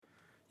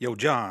Yo,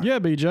 John. Yeah,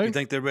 BJ. You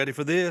think they're ready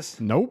for this?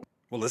 Nope.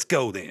 Well, let's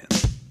go then.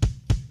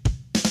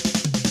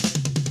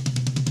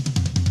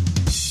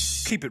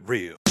 Keep it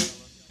real.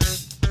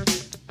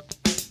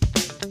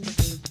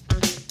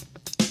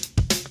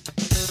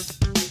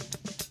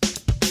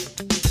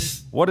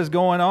 What is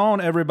going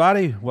on,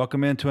 everybody?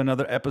 Welcome into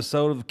another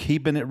episode of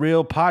Keeping It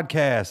Real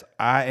podcast.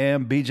 I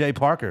am BJ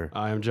Parker.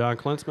 I am John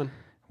Klinsman.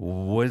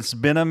 It's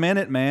been a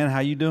minute, man. How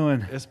you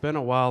doing? It's been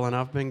a while, and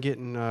I've been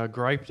getting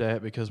griped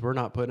at because we're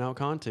not putting out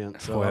content.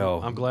 So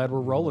Well, I'm glad we're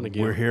rolling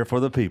again. We're here for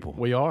the people.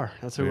 We are.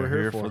 That's who we're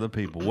here for for. the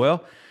people.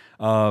 Well,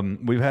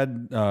 we've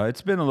had,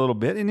 it's been a little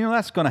bit, and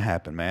that's going to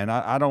happen, man.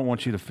 I don't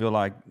want you to feel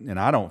like, and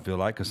I don't feel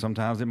like, because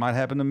sometimes it might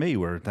happen to me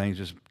where things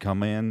just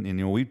come in,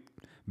 and we've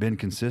been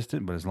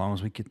consistent, but as long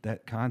as we get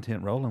that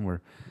content rolling,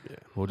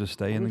 we'll just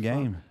stay in the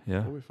game.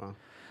 Yeah. We'll be fine.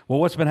 Well,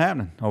 what's been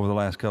happening over the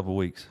last couple of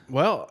weeks?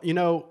 Well,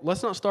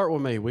 let's not start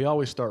with me. We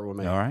always start with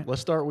me. All right.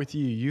 Let's start with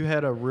you. You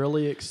had a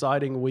really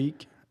exciting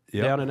week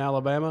down in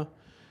Alabama,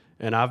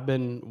 and I've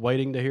been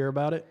waiting to hear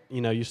about it.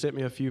 You sent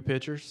me a few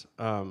pictures,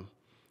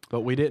 but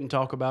we didn't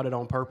talk about it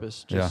on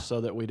purpose just so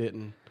that we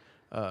didn't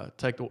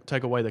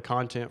take away the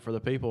content for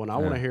the people. And I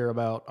want to hear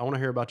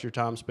about your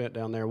time spent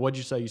down there. What'd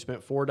you say? You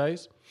spent 4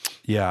 days?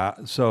 Yeah.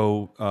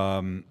 So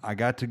I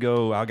got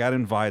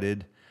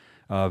invited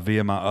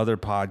via my other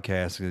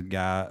podcast. The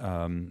guy,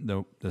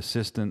 the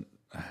assistant,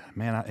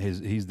 man,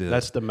 he's the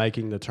That's the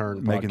Making the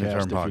Turn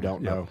podcast. If you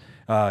don't know,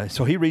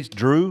 so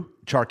Drew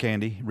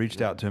Charcandy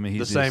reached out to me. He's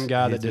the same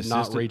guy that did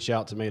not assistant. reach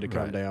out to me to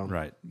come down.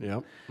 Right.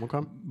 Yep. Okay.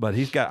 But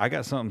I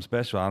got something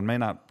special. I may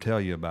not tell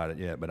you about it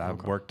yet, but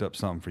I've worked up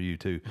something for you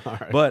too. All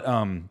right. But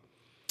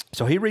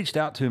so he reached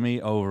out to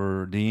me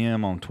over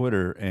DM on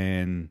Twitter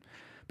and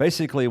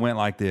basically went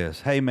like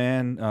this: "Hey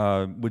man,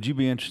 would you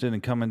be interested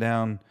in coming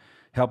down,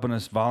 helping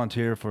us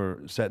volunteer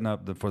for setting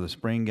up for the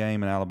spring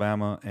game in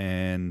Alabama,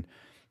 and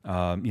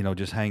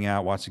just hang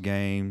out, watch the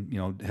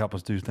game, help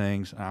us do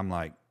things?" I'm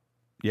like,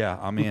 "Yeah,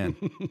 I'm in."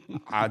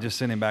 I just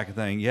sent him back a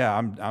thing. Yeah,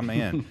 I'm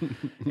in.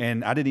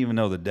 And I didn't even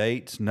know the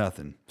dates,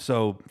 nothing.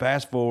 So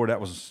fast forward,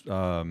 that was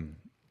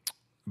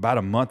about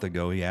a month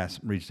ago. He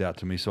reached out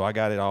to me, so I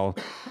got it all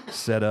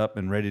set up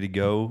and ready to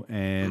go,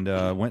 and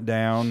went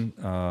down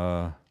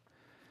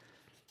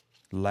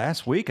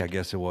last week, I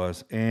guess it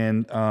was.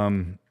 And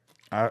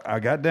I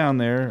got down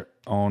there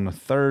on a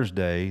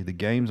Thursday. The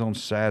game's on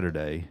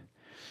Saturday,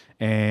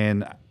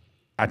 and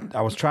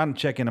I was trying to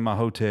check into my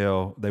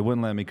hotel. They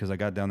wouldn't let me because I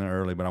got down there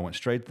early, but I went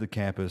straight to the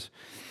campus,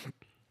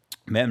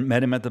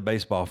 met him at the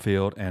baseball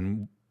field,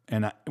 and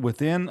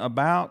within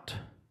about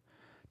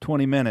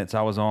 20 minutes,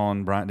 I was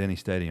on Bryant-Denny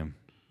Stadium,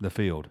 the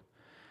field.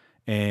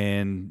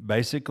 And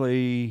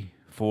basically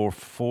for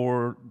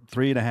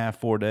 3.5,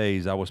 4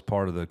 days, I was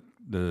part of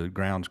the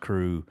grounds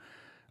crew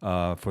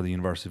for the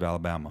University of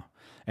Alabama.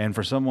 And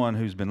for someone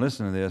who's been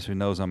listening to this, who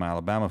knows I'm an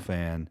Alabama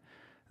fan,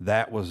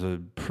 that was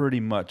pretty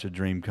much a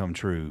dream come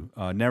true.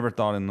 Never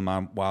thought in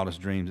my wildest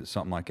dreams that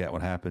something like that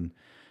would happen.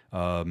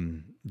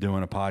 Doing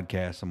a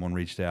podcast, someone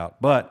reached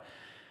out. But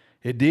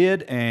it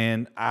did,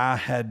 and I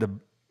had to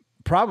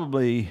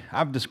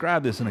I've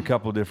described this in a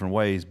couple of different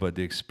ways, but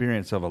the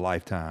experience of a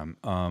lifetime.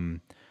 I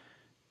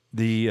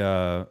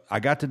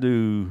got to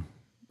do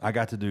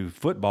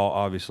football,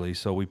 obviously,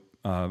 so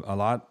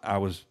I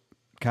was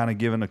kind of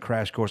given a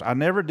crash course. I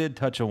never did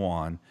touch a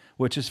wand,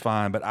 which is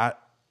fine, but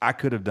I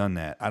could have done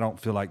that. I don't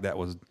feel like that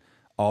was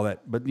all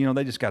that, but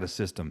they just got a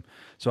system.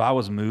 So I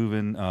was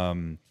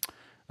moving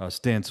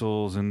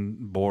stencils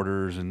and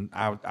borders, and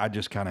I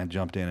just kind of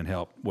jumped in and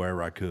helped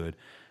wherever I could.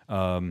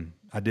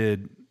 I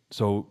did.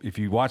 So if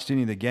you watched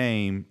any of the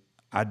game,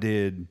 I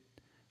did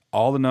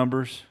all the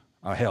numbers.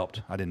 I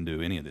helped. I didn't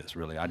do any of this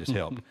really. I just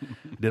helped.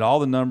 Did all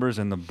the numbers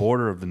and the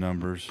border of the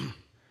numbers.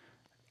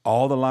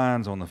 All the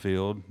lines on the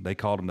field, they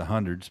called them the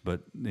hundreds,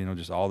 but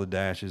just all the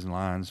dashes and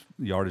lines,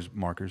 yardage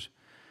markers.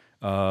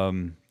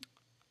 I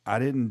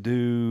didn't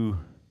do.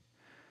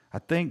 I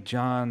think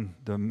John,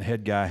 the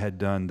head guy, had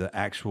done the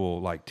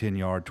actual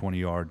 10-yard,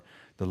 20-yard,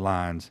 the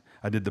lines.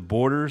 I did the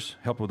borders,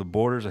 helped with the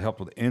borders. I helped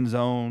with the end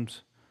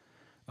zones.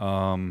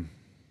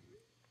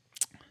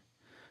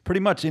 Pretty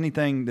much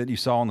anything that you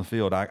saw on the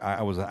field, I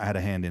had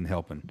a hand in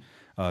helping.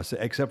 So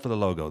except for the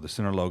logo, the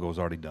center logo was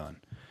already done,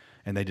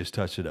 and they just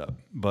touched it up.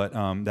 But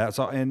that's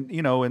all. And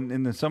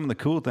and then some of the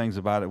cool things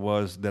about it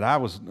was that I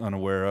was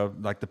unaware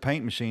of, like the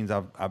paint machines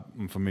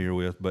I'm familiar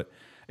with, but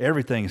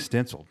everything is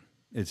stenciled.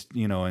 It's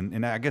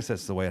and I guess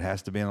that's the way it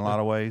has to be in a lot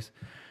of ways.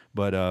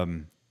 But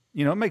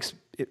it makes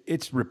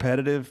it's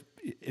repetitive.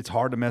 It's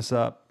hard to mess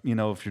up,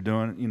 if you're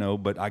doing,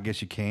 but I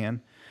guess you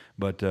can.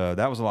 But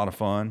that was a lot of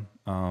fun.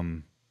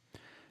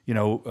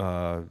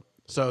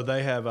 So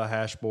they have a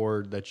hash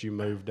board that you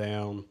move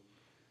down.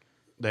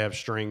 They have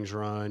strings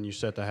run. You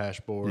set the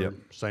hash board,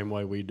 same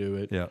way we do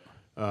it. Yeah.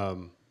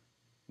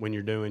 When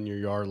you're doing your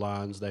yard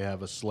lines, they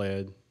have a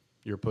sled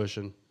you're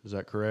pushing. Is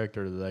that correct,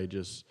 or do they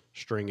just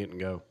string it and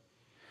go?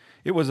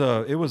 It was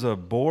a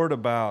board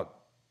about,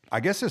 I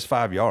guess it's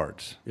 5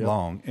 yards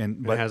long,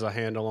 but it has a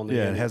handle on the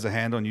end. It has a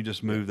handle, and you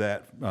just move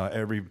that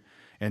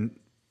and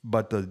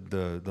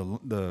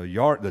the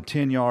yard, the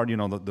 10-yard,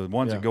 the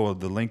ones that go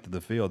the length of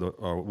the field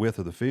or width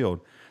of the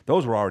field,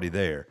 those were already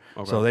there.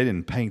 Okay. So they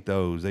didn't paint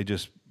those. They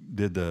just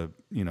did the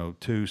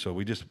 2. So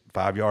we just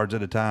 5 yards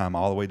at a time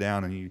all the way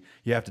down, and you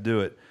have to do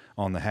it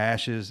on the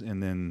hashes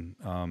and then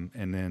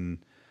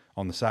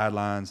on the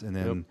sidelines, and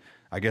then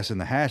I guess in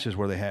the hashes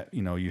where they have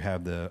you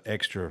have the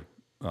extra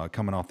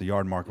coming off the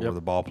yard marker or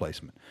the ball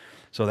placement.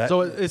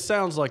 So it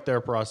sounds like their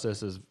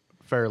process is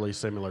fairly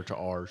similar to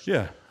ours.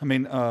 Yeah, I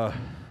mean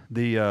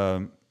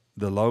the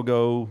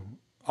logo,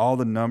 all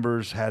the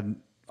numbers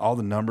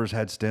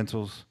had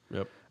stencils.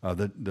 Yep.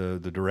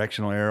 The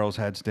directional arrows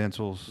had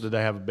stencils. Did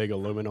they have big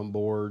aluminum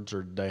boards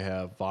or did they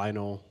have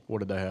vinyl? What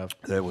did they have?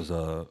 That was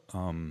all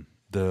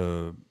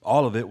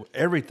of it.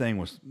 Everything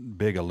was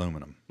big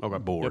aluminum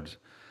boards.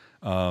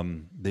 Yep.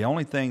 The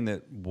only thing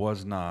that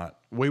was not.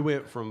 We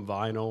went from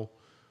vinyl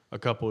a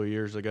couple of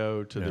years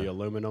ago to the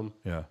aluminum.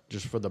 Yeah.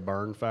 Just for the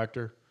burn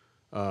factor.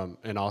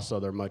 And also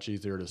they're much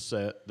easier to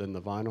set than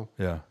the vinyl.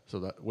 Yeah. So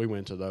that we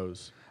went to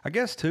those. I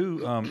guess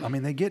too. I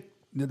mean,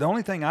 the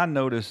only thing I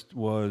noticed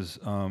was,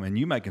 and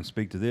you can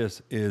speak to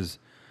this, is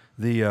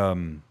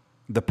the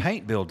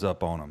paint builds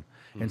up on them,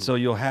 and so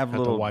you'll have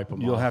little. To wipe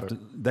them you'll off have to.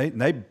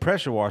 They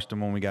pressure washed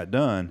them when we got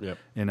done.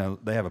 Yep.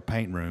 They have a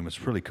paint room.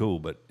 It's really cool,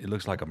 but it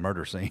looks like a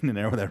murder scene in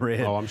there with that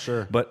red. Oh, I'm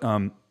sure. But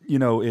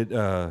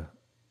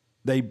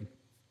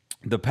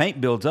the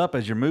paint builds up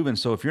as you're moving.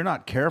 So if you're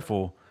not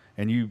careful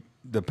and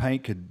the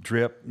paint could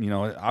drip,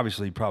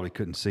 obviously you probably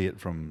couldn't see it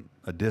from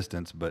a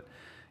distance, but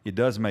it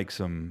does make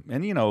some,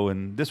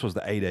 and this was the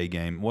 8A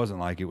game. It wasn't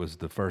like it was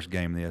the first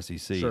game in the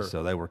SEC, sure.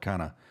 So they were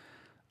kind of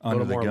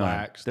under the gun.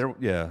 Relaxed.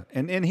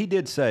 And he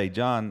did say,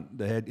 John,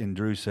 the head, and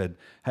Drew said,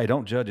 hey,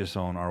 don't judge us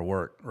on our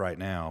work right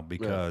now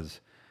because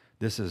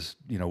this is,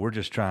 we're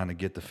just trying to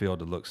get the field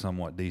to look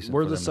somewhat decent.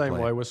 We're the same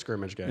way with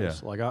scrimmage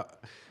games.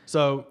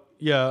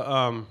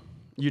 Yeah.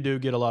 You do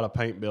get a lot of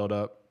paint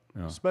buildup.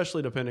 Yeah.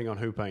 Especially depending on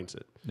who paints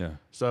it. Yeah.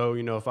 So,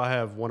 if I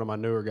have one of my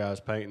newer guys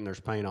painting, there's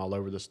paint all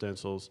over the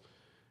stencils.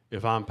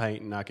 If I'm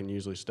painting, I can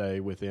usually stay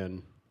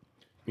within,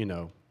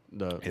 the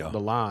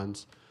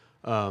lines.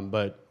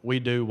 But we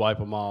do wipe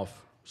them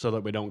off so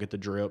that we don't get the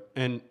drip.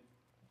 And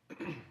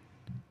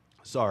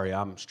sorry,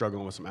 I'm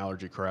struggling with some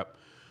allergy crap.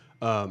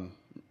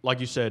 Like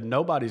you said,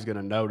 nobody's going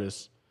to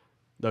notice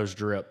those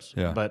drips.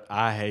 Yeah. But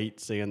I hate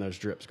seeing those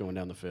drips going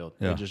down the field.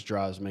 Yeah. It just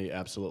drives me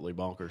absolutely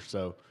bonkers.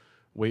 So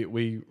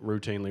we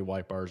routinely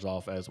wipe ours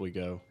off as we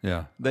go.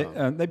 Yeah,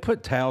 they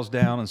put towels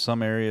down in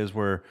some areas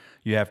where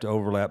you have to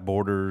overlap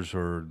borders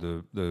or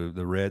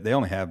the red. They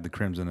only have the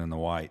crimson and the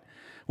white,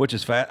 which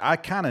is fat. I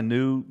kind of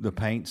knew the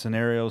paint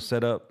scenario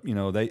set up.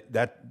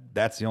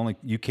 That's the only,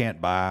 you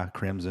can't buy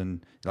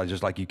crimson,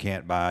 just like you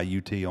can't buy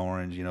UT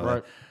orange.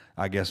 Right.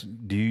 I guess,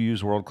 do you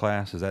use World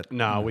Class? Is that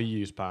no? We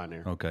use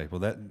Pioneer. Okay,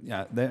 well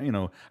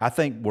I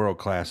think World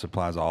Class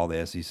applies to all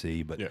the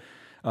SEC, but. Yeah.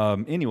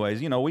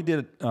 Anyways, we did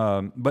it.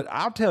 But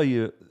I'll tell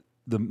you,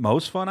 the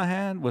most fun I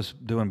had was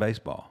doing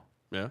baseball.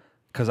 Yeah.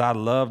 Because I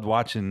loved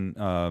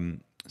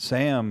watching.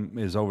 Sam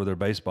is over their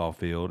baseball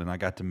field, and I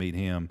got to meet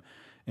him.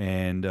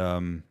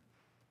 And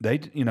they,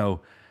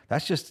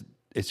 it's just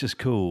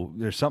cool.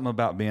 There's something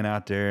about being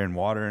out there and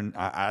watering.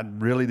 I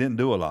really didn't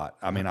do a lot.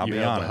 I mean, I'll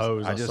be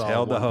honest. I just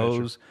held the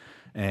hose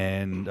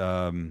and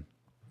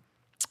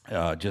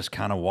just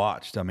kind of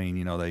watched. I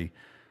mean, they.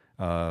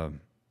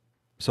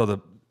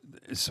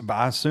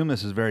 I assume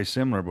this is very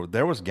similar, but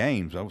there was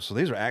games. So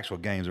these are actual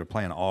games. They're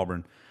playing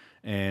Auburn,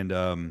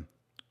 and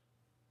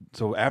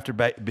so after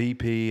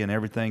BP and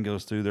everything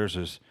goes through,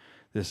 there's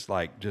this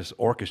like just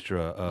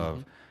orchestra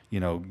of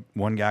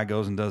one guy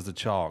goes and does the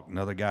chalk,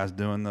 another guy's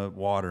doing the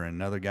water, and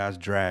another guy's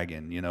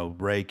dragging,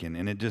 raking,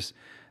 and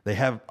they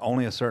have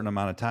only a certain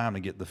amount of time to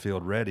get the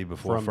field ready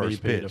before from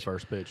first BP pitch. to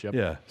first pitch. Yep.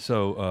 Yeah.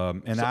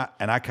 So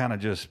I kind of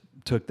just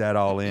took that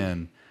all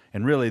in.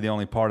 And really, the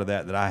only part of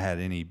that I had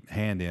any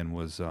hand in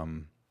was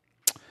the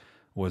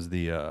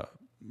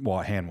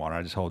hand water.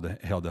 I just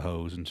held the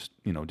hose and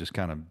just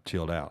kind of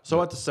chilled out.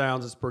 So at the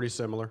sounds, it's pretty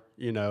similar,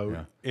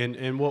 Yeah.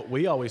 And what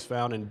we always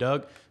found, and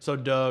Doug,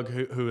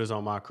 who is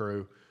on my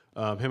crew,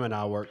 him and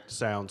I worked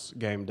sounds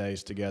game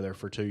days together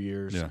for 2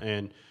 years, Yeah.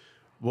 and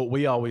what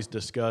we always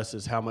discuss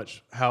is how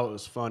it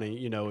was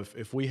funny.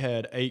 If we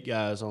had 8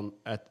 guys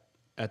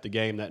at the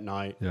game that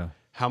night. Yeah.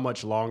 How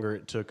much longer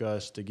it took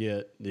us to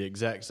get the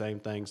exact same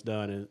things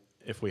done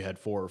if we had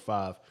 4 or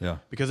 5. Yeah.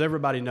 Because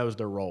everybody knows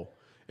their role.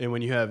 And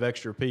when you have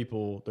extra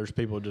people, there's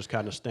people just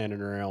kind of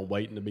standing around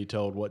waiting to be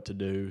told what to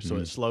do. So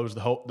it slows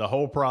the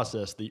whole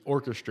process, the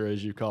orchestra,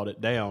 as you called it,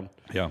 down.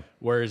 Yeah.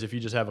 Whereas if you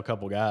just have a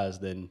couple guys,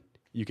 then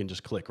you can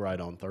just click right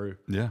on through.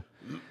 Yeah.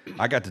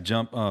 I got to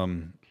jump. I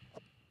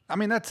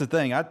mean, that's the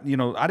thing. I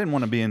didn't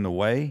want to be in the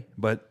way,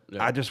 but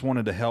I just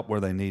wanted to help where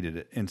they needed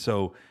it. And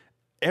so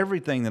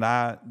everything that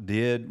I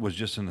did was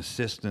just an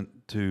assistant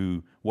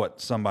to what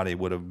somebody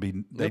would have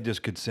been. They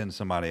just could send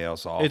somebody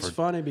else off. It's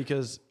funny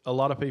because a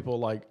lot of people,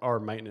 like our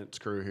maintenance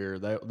crew here,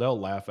 they'll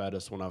laugh at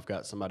us when I've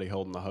got somebody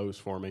holding the hose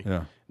for me.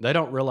 Yeah. They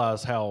don't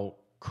realize how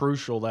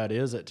crucial that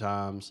is at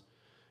times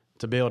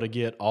to be able to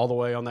get all the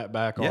way on that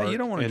back arc. You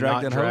don't want to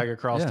drag drag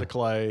across the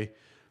clay.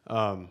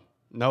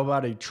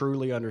 Nobody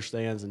truly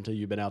understands until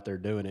you've been out there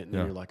doing it, and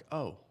then you're like,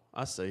 oh,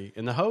 I see.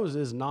 And the hose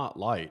is not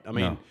light. I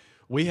mean,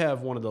 we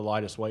have one of the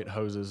lightest weight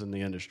hoses in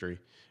the industry,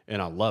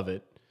 and I love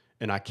it.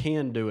 And I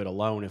can do it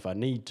alone if I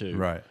need to.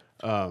 Right.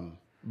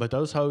 But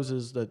those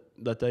hoses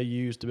that they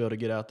use to be able to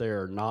get out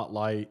there are not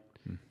light.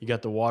 You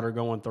got the water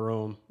going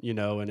through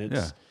them, and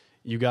it's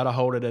you got to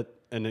hold it at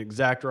an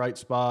exact right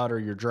spot, or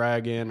you're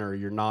dragging, or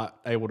you're not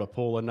able to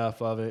pull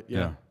enough of it.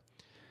 Yeah.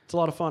 It's a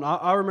lot of fun.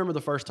 I remember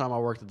the first time I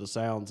worked at the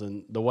Sounds,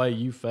 and the way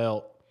you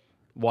felt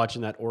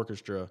watching that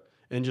orchestra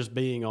and just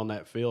being on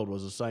that field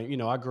was the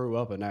same. I grew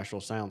up a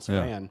Nashville Sounds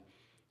fan.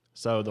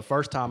 So the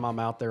first time I'm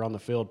out there on the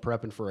field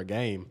prepping for a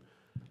game,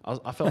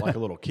 I felt like a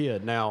little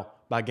kid. Now,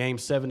 by game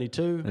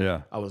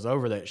 72, I was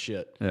over that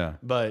shit. Yeah.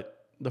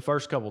 But the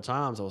first couple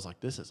times, I was like,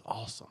 this is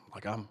awesome.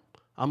 Like,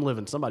 I'm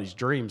living somebody's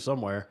dream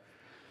somewhere.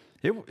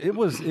 It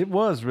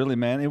was really,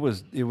 man. It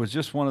was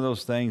just one of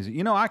those things.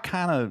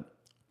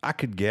 I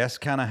could guess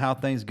kind of how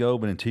things go,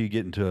 but until you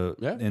get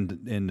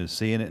into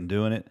seeing it and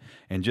doing it,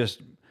 and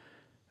just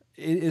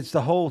it's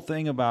the whole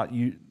thing about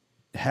you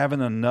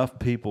having enough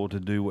people to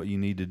do what you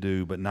need to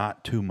do, but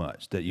not too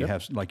much that you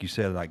have, like you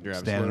said, like You're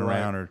standing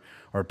around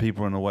or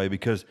people in the way,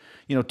 because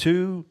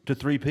 2 to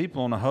 3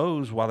 people on the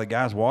hose while the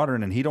guy's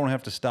watering, and he don't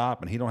have to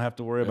stop and he don't have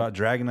to worry about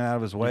dragging it out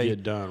of his way. You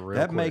get done real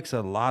that quick. Makes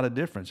a lot of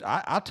difference.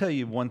 I'll tell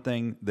you one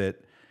thing that,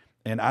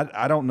 and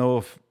I don't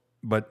know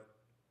but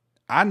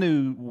I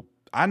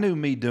knew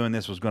me doing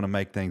this was going to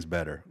make things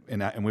better.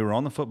 And we were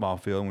on the football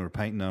field and we were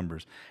painting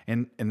numbers.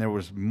 And there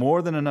was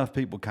more than enough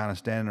people kind of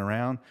standing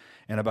around.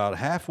 And about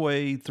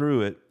halfway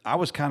through it, I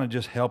was kind of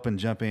just helping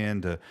jump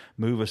in to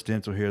move a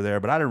stencil here or there.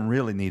 But I didn't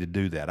really need to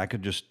do that. I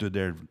could just stood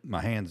there, my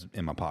hands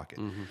in my pocket.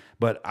 Mm-hmm.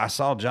 But I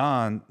saw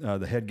John,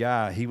 the head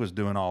guy, he was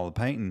doing all the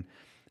painting.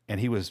 And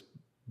he was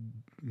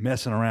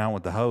messing around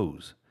with the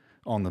hose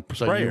on the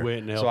sprayer. You went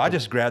and helped so I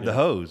just grabbed the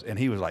hose. And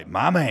he was like,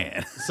 my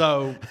man.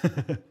 So...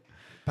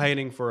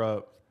 painting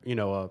for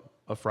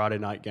a Friday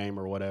night game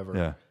or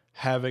whatever,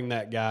 having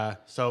that guy.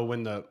 So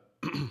when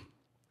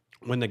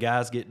the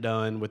guys get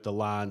done with the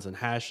lines and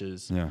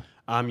hashes,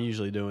 I'm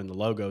usually doing the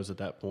logos at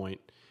that point,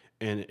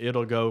 and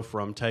it'll go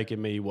from taking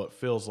me what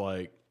feels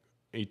like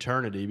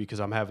eternity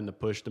because I'm having to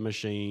push the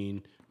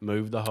machine,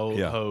 move the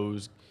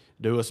hose,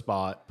 do a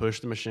spot, push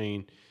the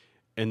machine,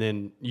 and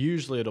then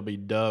usually it'll be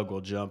Doug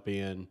will jump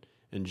in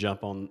and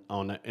jump on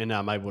it, and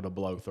I'm able to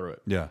blow through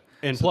it. Yeah.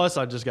 And plus,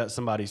 I just got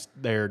somebody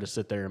there to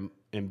sit there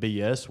and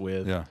BS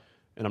with. Yeah.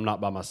 And I'm not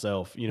by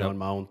myself, in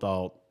my own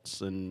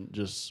thoughts and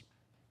just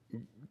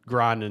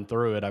grinding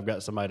through it. I've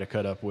got somebody to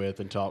cut up with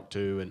and talk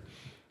to, and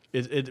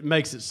it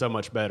makes it so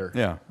much better.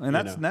 Yeah. And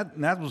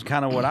that was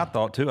kind of what I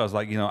thought too. I was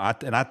like,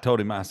 I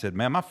told him, I said,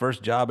 man, my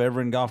first job ever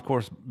in golf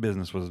course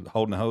business was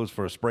holding a hose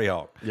for a spray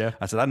hawk. Yeah.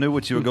 I said, I knew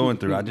what you were going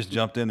through. I just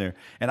jumped in there,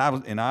 and I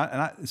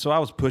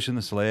was pushing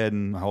the sled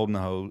and holding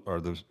the hose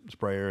or the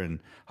sprayer and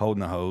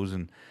holding the hose,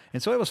 and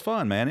so it was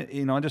fun, man.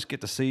 I just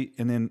get to see,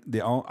 and then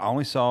I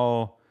only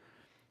saw.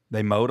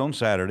 They mowed on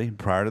Saturday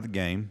prior to the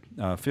game.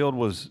 Field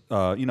was,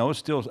 it's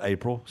still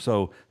April,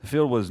 so the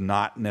field was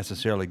not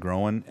necessarily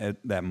growing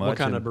that much. What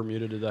kind of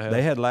Bermuda did they have?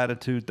 They had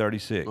latitude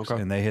 36,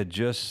 okay. And they had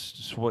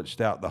just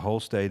switched out the whole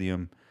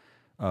stadium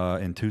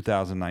in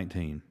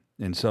 2019.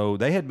 And so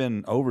they had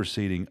been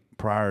overseeding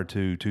prior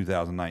to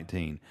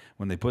 2019.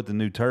 When they put the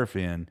new turf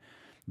in,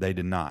 they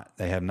did not.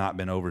 They have not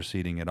been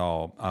overseeding at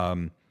all.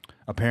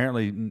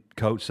 Apparently,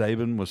 Coach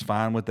Saban was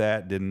fine with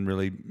that, didn't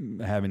really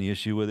have any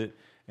issue with it,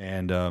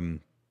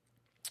 and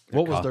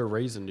what was their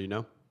reason? Do you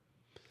know?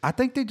 I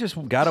think they just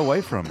got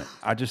away from it.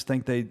 I just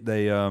think they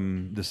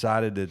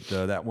decided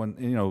that that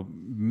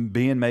one,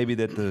 being maybe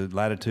that the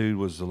latitude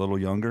was a little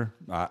younger.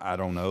 I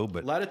don't know,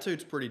 but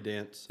latitude's pretty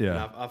dense.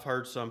 Yeah, and I've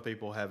heard some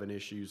people having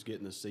issues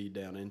getting the seed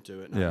down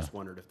into it, and I just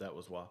wondered if that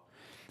was why.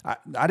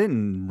 I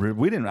didn't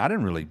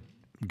really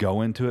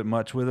go into it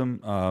much with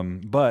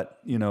them, but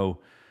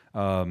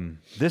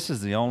this is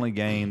the only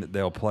game that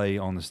they'll play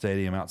on the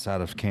stadium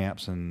outside of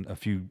camps and a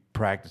few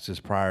practices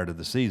prior to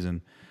the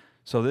season.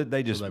 So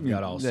they just they've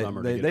got all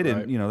summer. They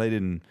didn't they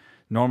didn't.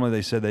 Normally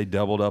they said they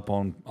doubled up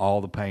on all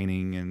the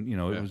painting, and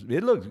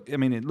it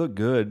looked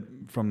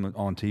good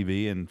on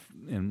TV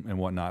and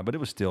whatnot, but it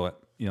was still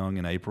young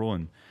in April,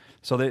 and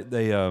so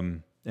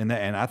and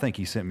I think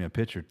he sent me a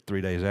picture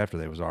 3 days after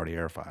they was already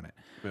airifying it.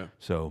 Yeah.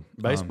 So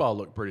baseball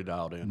looked pretty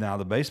dialed in. Now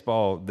now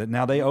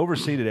they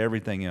overseeded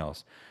everything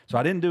else. So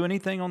I didn't do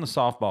anything on the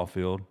softball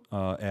field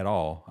at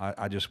all.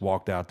 I just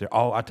walked out there.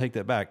 Oh, I take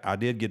that back. I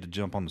did get to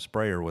jump on the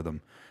sprayer with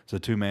them. It's a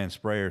 2-man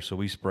sprayer, so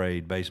we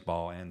sprayed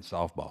baseball and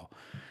softball.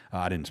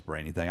 I didn't spray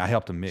anything. I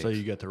helped them mix. So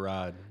you got to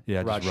ride.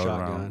 Yeah, ride just rode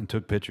shotgun. around and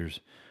took pictures.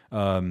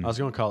 I was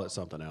going to call it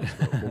something else,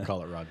 but we'll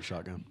call it ride the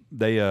shotgun.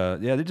 They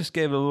just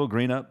gave it a little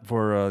green up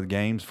for the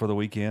games for the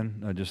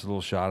weekend. Just a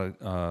little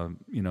shot of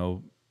in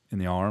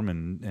the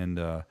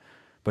arm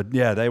but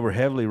yeah, they were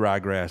heavily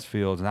ryegrass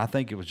fields, and I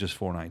think it was just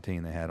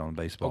 419 they had on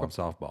baseball and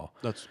softball.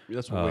 That's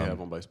what we have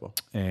on baseball.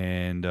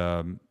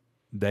 And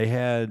they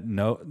had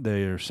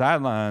their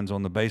sidelines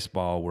on the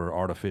baseball were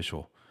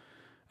artificial,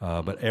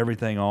 but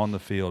everything on the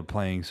field,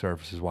 playing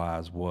surfaces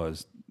wise,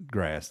 was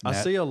grass. I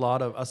see a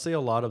lot of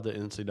the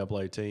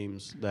NCAA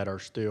teams that are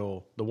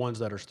still the ones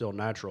that are still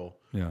natural.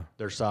 Yeah,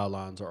 their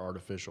sidelines are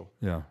artificial.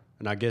 Yeah,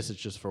 and I guess it's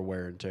just for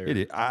wear and tear.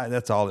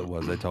 That's all it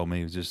was. They told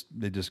me it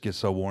just gets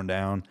so worn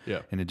down.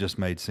 Yeah, and it just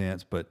made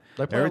sense. But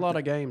they play a lot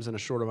of games in a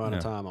short amount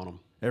of time on them.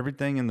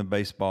 Everything in the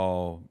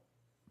baseball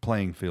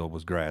playing field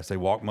was grass. They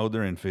mowed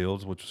their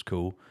infields, which was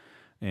cool,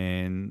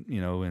 and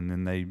and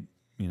then they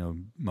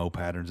mow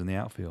patterns in the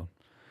outfield,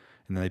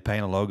 and then they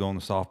paint a logo on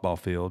the softball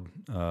field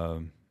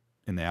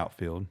in the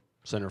outfield.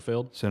 Center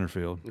field.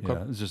 Okay.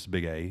 Yeah, it's just a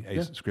big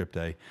A script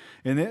A,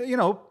 and then,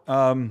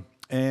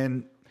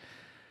 and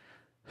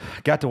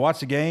got to watch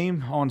the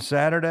game on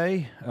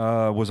Saturday.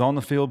 Was on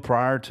the field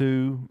prior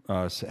to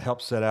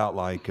helped set out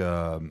like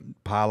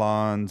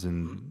pylons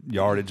and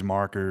yardage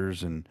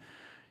markers and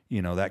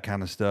that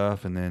kind of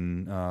stuff, and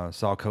then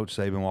saw Coach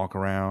Saban walk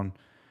around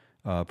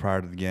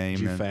prior to the game.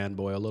 Did you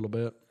fanboy a little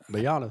bit?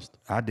 Be honest.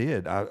 I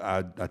did.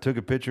 I took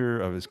a picture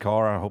of his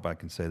car. I hope I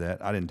can say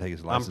that. I didn't take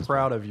his license. I'm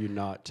proud of you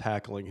not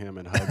tackling him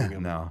and hugging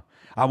him. No,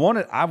 I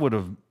would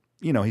have.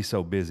 He's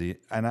so busy,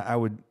 and I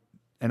would.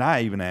 And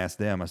I even asked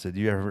them. I said, "Do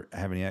you ever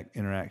have any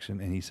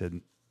interaction?"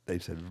 And they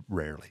said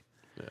rarely.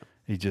 Yeah.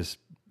 He just,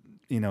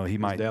 he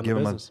might give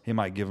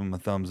him a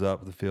thumbs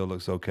up if the field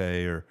looks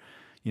okay, or,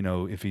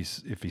 if he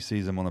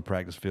sees him on the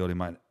practice field, he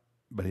might.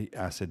 But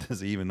I said,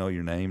 "Does he even know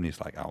your name?" And he's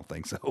like, "I don't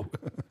think so."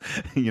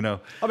 I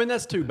mean,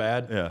 that's too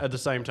bad. Yeah. At the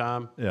same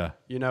time. Yeah.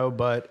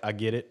 But I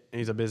get it.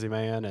 He's a busy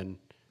man and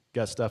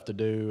got stuff to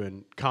do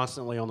and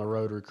constantly on the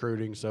road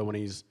recruiting. So when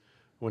he's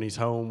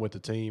home with the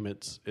team,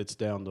 it's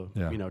down to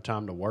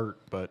time to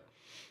work. But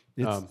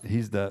he's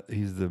obviously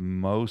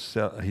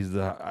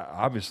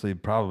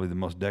probably the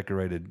most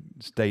decorated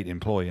state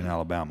employee in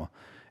Alabama,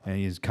 and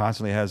he's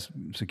constantly has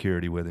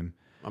security with him.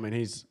 I mean,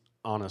 he's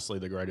honestly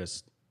the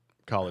greatest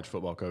college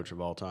football coach of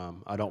all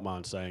time. I don't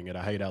mind saying it.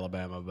 I hate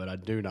Alabama, but I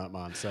do not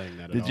mind saying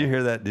that. Did you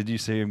hear that? Did you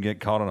see him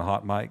get caught on a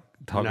hot mic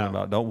talking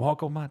about "Don't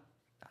walk on my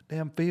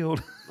damn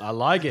field"? I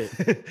like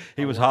it.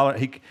 He was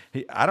hollering.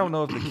 I don't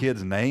know if the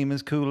kid's name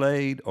is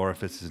Kool-Aid or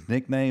if it's his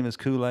nickname is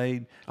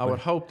Kool-Aid. I would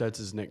hope that's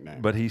his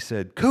nickname. But he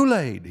said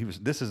Kool-Aid.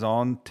 This is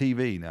on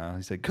TV now.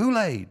 He said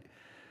Kool-Aid.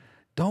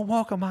 Don't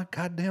walk on my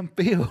goddamn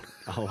field.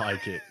 I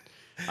like it.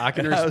 I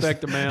can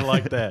respect a man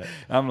like that.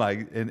 I'm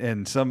like,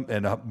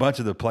 and a bunch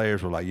of the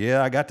players were like,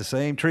 "Yeah, I got the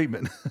same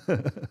treatment."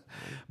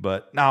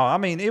 But no, I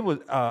mean, it was.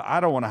 I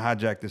don't want to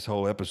hijack this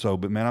whole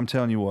episode, but man, I'm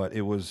telling you what,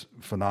 it was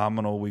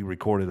phenomenal. We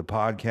recorded a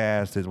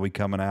podcast as we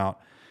coming out.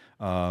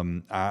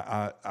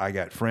 I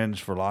got friends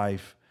for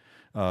life.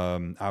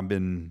 I've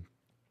been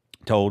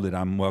told that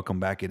I'm welcome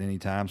back at any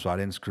time, so I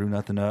didn't screw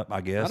nothing up, I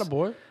guess.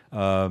 Attaboy.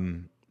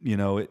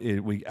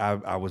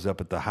 I was up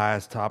at the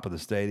highest top of the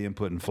stadium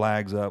putting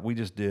flags up. We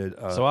just did.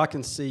 So I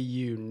can see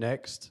you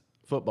next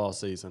football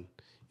season.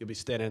 You'll be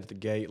standing at the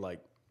gate, like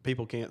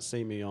people can't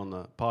see me on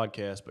the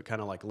podcast, but kind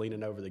of like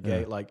leaning over the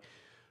gate, like,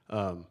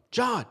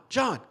 John,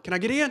 can I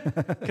get in?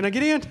 Can I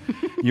get in?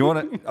 You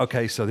want to?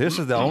 Okay, so this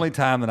is the only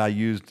time that I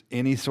used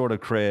any sort of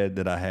cred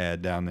that I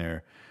had down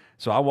there.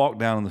 So I walked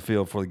down on the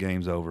field before the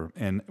game's over,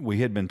 and we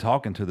had been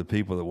talking to the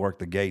people that work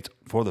the gates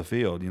for the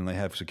field. They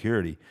have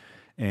security,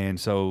 and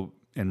so.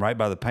 And right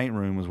by the paint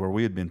room was where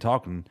we had been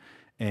talking.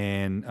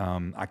 And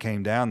I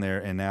came down there,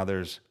 and now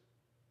there's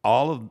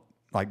all of,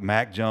 like,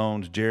 Mac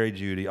Jones, Jerry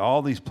Jeudy,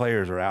 all these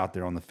players are out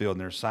there on the field,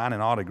 and they're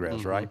signing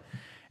autographs, right?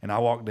 And I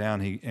walked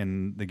down,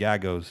 and the guy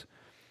goes,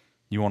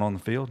 "You want on the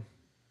field?"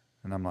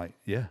 And I'm like,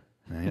 "Yeah."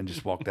 And I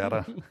just walked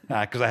out.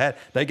 Because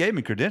they gave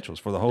me credentials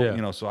for the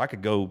whole, so I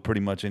could go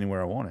pretty much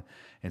anywhere I wanted.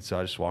 And so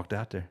I just walked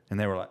out there. And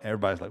they were like,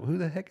 everybody's like, "Who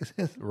the heck is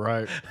this?"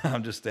 Right.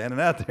 I'm just standing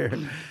out there,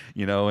 and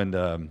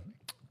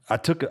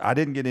I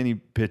didn't get any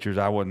pictures.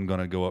 I wasn't going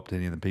to go up to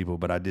any of the people,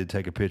 but I did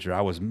take a picture. I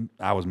was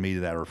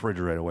meeted at a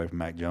refrigerator away from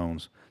Mac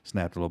Jones.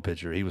 Snapped a little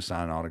picture. He was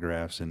signing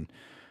autographs, and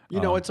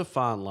it's a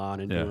fine line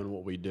in doing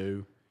what we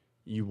do.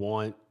 You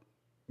want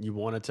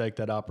to take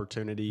that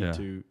opportunity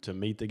to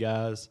meet the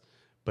guys,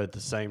 but at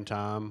the same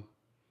time,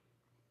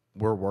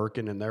 we're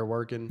working and they're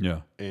working.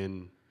 Yeah,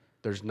 and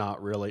there's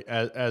not really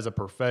as a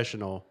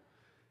professional,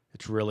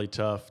 it's really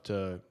tough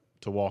to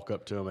walk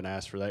up to them and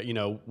ask for that.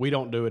 We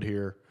don't do it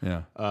here.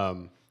 Yeah.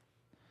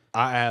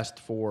 I asked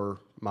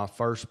for my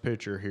first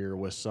picture here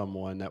with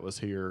someone that was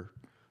here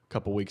a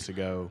couple weeks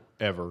ago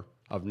ever.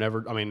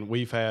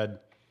 We've had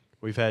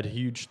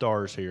huge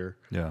stars here.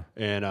 Yeah.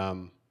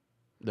 And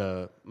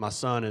my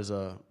son is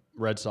a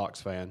Red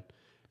Sox fan,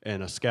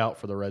 and a scout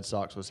for the Red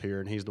Sox was here,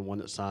 and he's the one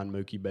that signed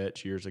Mookie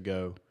Betts years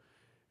ago.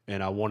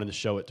 And I wanted to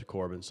show it to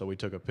Corbin, so we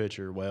took a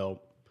picture.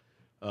 Well,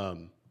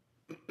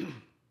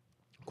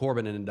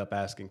 Corbin ended up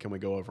asking, "Can we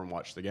go over and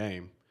watch the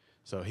game?"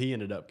 So he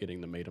ended up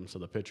getting to meet him, so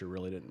the picture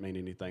really didn't mean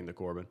anything to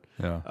Corbin.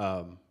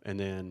 Yeah. And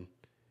then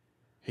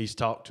he's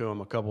talked to him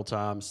a couple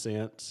times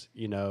since,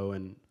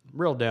 and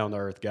real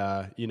down-to-earth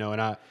guy,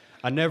 and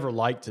I never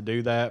like to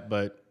do that,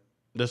 but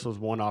this was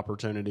one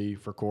opportunity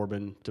for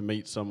Corbin to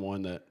meet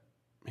someone that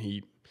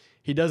he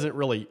doesn't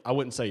really, I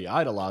wouldn't say he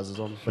idolizes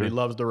them, but he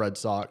loves the Red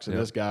Sox, and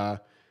this guy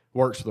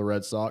works for the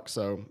Red Sox.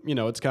 So,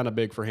 it's kind of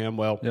big for him.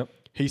 Well,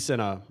 he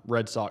sent a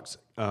Red Sox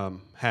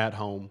hat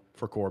home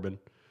for Corbin,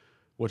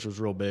 which was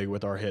real big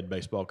with our head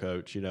baseball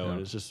coach, and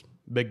it's just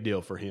big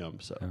deal for him.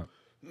 So,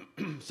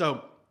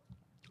 so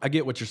I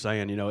get what you're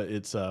saying.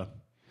 It's I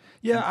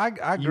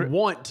agree. You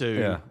want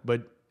to,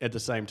 but at the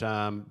same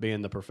time,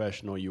 being the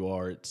professional you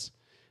are, it's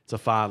a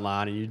fine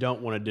line, and you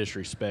don't want to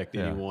disrespect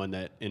anyone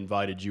that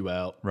invited you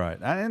out. Right.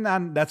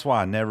 And that's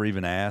why I never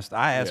even asked.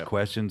 I asked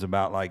questions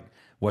about, like,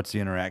 what's the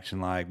interaction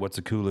like? What's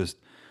the coolest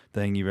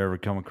thing you've ever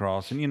come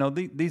across? And,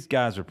 these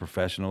guys are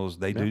professionals.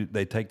 They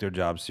they take their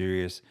job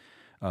serious.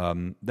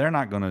 They're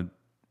not going to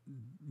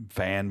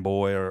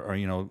fanboy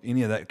or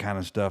any of that kind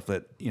of stuff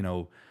that,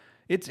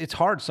 it's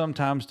hard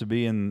sometimes to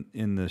be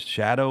in the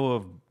shadow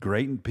of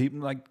great people.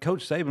 Like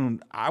Coach Saban,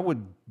 I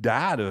would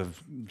die to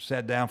have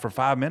sat down for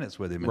 5 minutes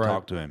with him and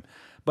talked to him.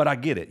 But I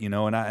get it,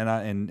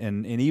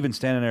 and even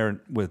standing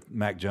there with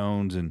Mac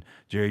Jones and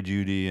Jerry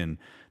Jeudy, and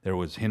there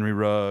was Henry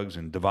Ruggs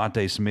and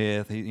Devontae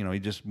Smith. He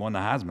just won the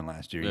Heisman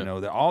last year.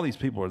 All these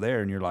people are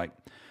there, and you're like,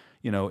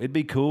 it'd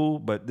be cool,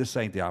 but this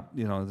ain't the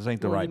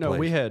right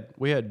place.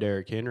 We had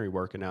Derrick Henry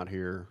working out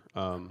here.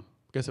 I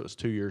guess it was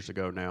 2 years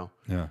ago now.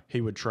 Yeah.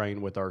 He would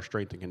train with our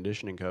strength and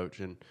conditioning coach,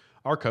 and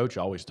our coach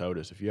always told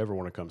us, if you ever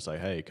want to come say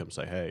hey, come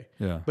say hey.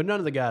 Yeah. But none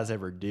of the guys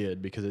ever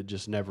did, because it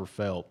just never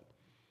felt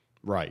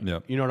right.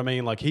 Yep. You know what I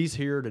mean? Like, he's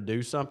here to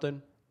do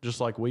something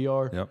just like we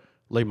are. Yep.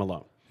 Leave him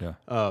alone. Yeah.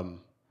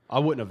 I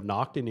wouldn't have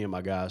knocked any of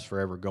my guys for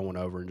ever going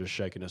over and just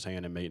shaking his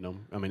hand and meeting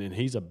him. I mean, and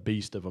he's a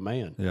beast of a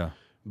man. Yeah.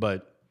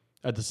 But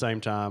at the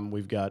same time,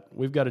 we've got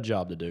a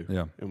job to do.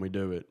 Yeah. And we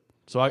do it.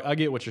 So I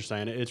get what you're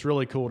saying. It's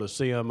really cool to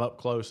see him up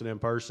close and in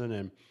person,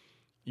 and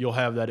you'll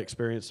have that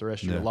experience the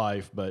rest of your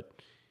life, but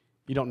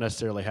you don't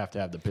necessarily have to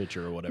have the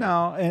picture or whatever.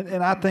 No,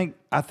 and I think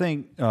I've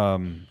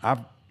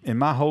in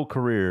my whole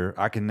career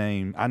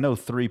I know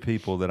 3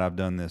 people that I've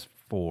done this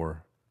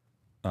for,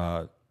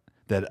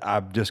 that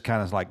I've just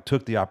kind of like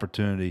took the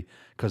opportunity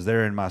because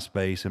they're in my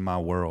space, in my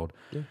world.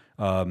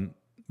 Yeah.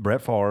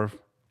 Brett Favre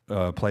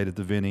played at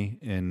the Vinny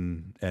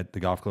at the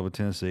Golf Club of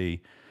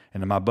Tennessee.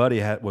 And my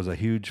buddy was a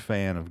huge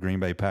fan of Green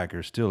Bay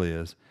Packers, still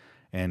is.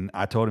 And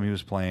I told him he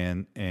was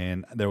playing,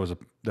 and there was a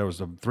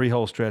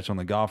 3-hole stretch on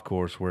the golf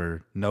course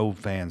where no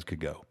fans could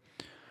go.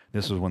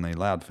 This was when they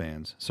allowed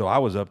fans. So I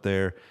was up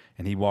there,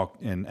 and he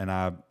walked in, and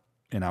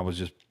I was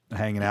just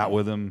hanging out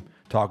with him,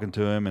 talking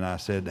to him, and I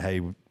said, "Hey,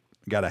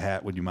 got a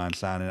hat? Would you mind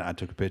signing it?" I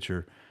took a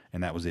picture,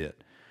 and that was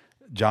it.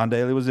 John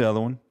Daly was the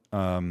other one.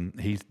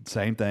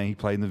 Same thing. He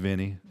played in the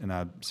Vinny, and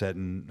I sat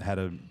and had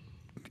a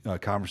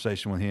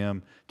conversation with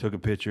him, took a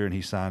picture, and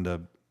he signed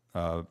a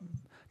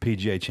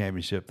PGA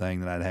Championship thing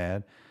that I'd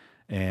had,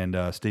 and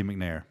Steve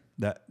McNair.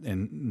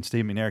 And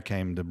Steve McNair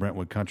came to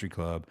Brentwood Country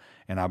Club,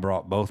 and I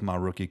brought both my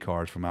rookie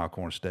cards from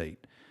Alcorn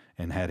State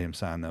and had him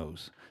sign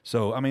those.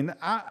 So I mean,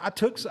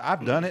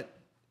 I've done it.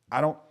 I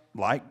don't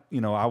like,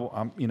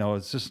 I'm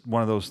it's just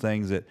one of those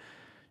things that,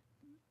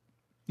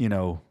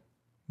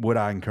 would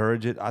I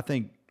encourage it?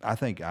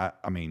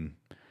 I mean,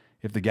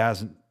 if the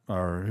guys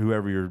or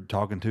whoever you're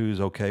talking to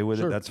is okay with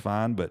it, that's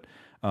fine. But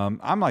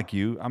I'm like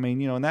you. I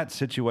mean, in that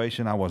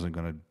situation, I wasn't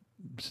going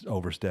to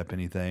overstep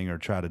anything or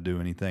try to do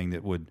anything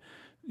that would,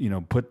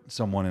 put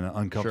someone in an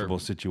uncomfortable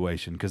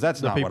situation, because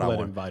that's not what I want.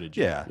 The people that invited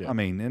you. Yeah. I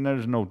mean,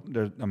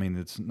 and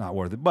it's not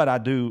worth it. But I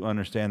do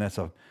understand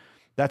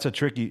that's a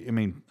tricky. I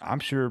mean, I'm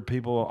sure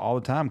people all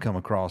the time come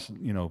across,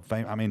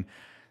 fame. I mean,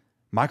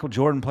 Michael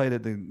Jordan played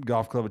at the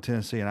Golf Club of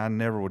Tennessee, and I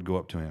never would go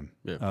up to him.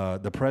 Yeah.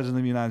 The President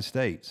of the United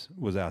States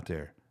was out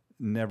there.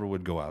 Never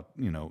would go out,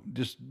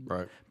 just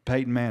right.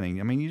 Peyton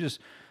Manning. I mean,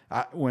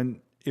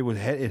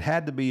 it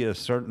had to be a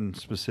certain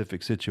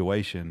specific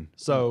situation.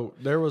 So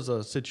there was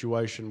a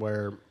situation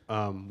where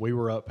we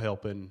were up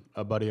helping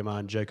a buddy of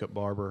mine, Jacob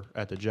Barber,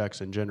 at the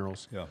Jackson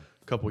Generals a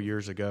couple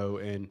years ago,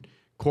 and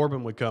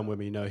Corbin would come with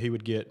me. He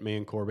would get me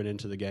and Corbin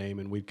into the game,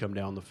 and we'd come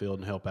down the field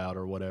and help out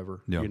or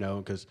whatever.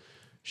 Because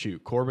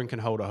Corbin can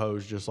hold a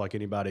hose just like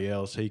anybody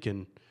else. He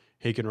can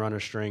run a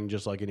string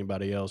just like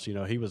anybody else.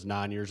 He was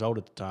 9 years old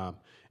at the time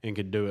and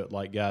could do it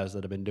like guys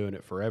that have been doing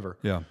it forever.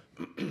 Yeah.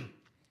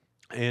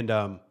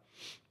 And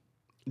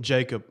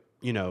Jacob,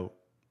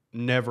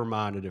 never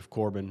minded if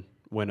Corbin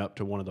went up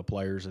to one of the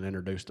players and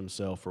introduced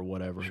himself or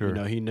whatever. Sure.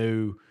 He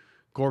knew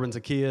Corbin's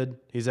a kid.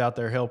 He's out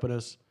there helping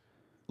us.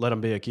 Let him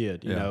be a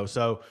kid, you know.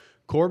 So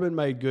Corbin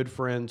made good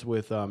friends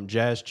with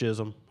Jazz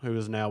Chisholm, who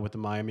is now with the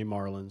Miami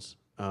Marlins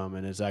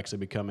and is actually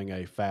becoming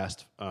a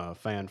fast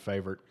fan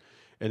favorite.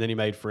 And then he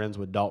made friends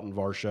with Dalton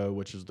Varsho,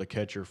 which is the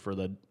catcher for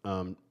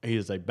he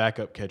is a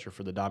backup catcher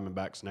for the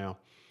Diamondbacks now.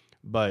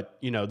 But,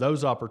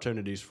 those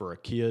opportunities for a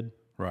kid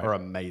are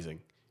amazing,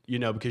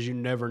 because you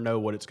never know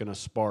what it's going to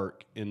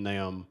spark in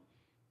them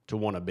to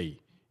want to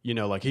be.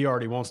 Like he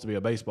already wants to be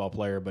a baseball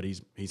player, but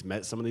he's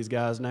met some of these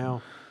guys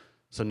now.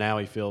 So now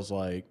he feels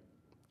like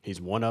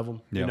he's one of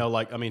them.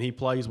 Yeah. He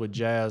plays with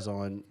Jazz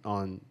on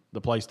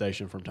the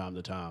PlayStation from time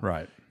to time.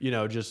 Right.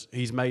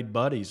 He's made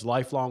buddies,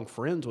 lifelong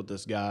friends with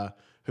this guy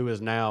who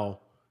is now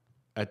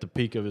at the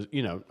peak of his,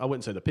 I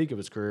wouldn't say the peak of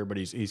his career, but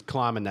he's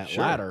climbing that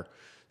ladder.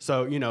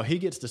 So, he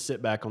gets to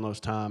sit back on those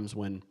times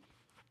when,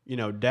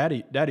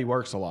 daddy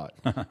works a lot,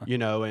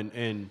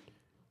 and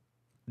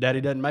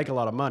daddy doesn't make a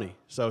lot of money.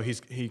 So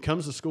he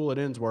comes to school at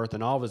Innsworth,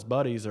 and all of his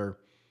buddies are,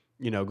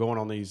 going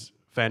on these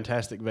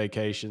fantastic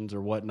vacations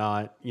or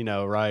whatnot,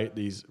 right?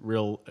 These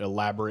real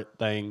elaborate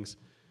things.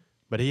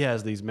 But he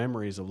has these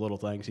memories of little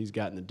things he's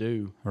gotten to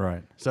do.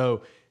 Right.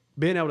 So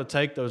being able to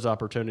take those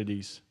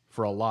opportunities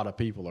for a lot of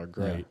people are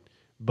great. Yeah.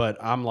 But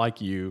I'm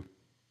like you.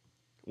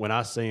 When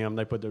I see them,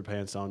 they put their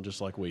pants on just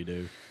like we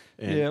do.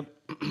 And yeah,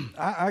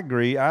 I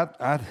agree.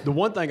 The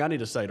one thing I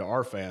need to say to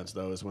our fans,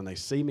 though, is when they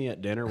see me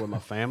at dinner with my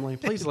family,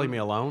 please leave me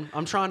alone.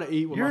 I'm trying to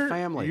eat with my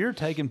family. You're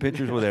taking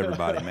pictures with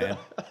everybody, man.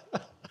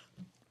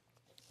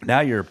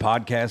 Now you're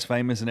podcast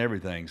famous and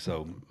everything.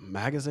 So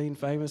magazine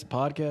famous,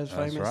 podcast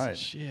famous. That's right.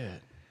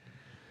 Shit.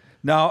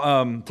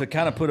 Now, to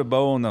kind of put a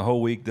bow on the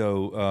whole week,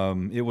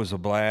 though, it was a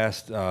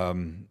blast.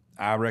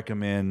 I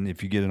recommend,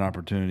 if you get an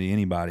opportunity,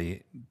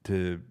 anybody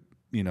to,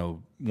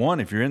 one,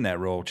 if you're in that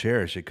role,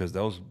 cherish it, because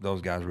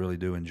those guys really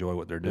do enjoy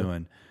what they're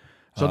doing.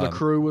 So the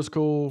crew was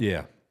cool?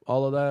 Yeah.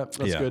 All of that?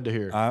 That's good to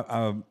hear.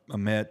 I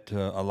met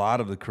a lot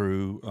of the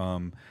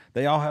crew.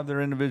 They all have their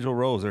individual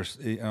roles. There's,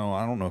 I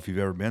don't know if you've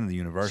ever been to the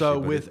university. So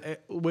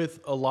with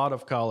a lot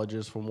of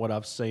colleges, from what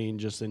I've seen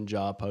just in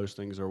job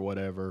postings or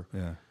whatever,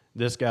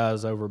 this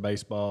guy's over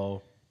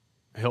baseball,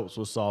 helps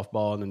with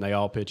softball, and then they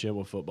all pitch in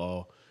with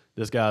football.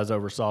 This guy's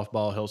over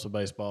softball, helps with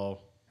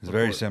baseball. It's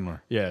very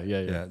similar.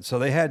 Yeah. So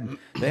they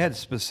had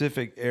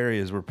specific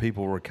areas where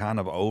people were kind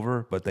of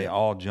over, but they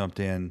all jumped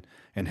in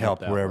and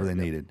helped wherever they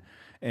needed.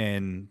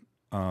 And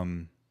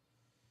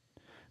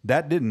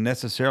that didn't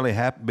necessarily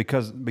happen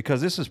because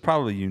this is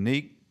probably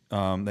unique.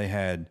 They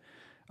had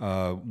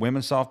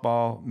women's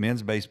softball,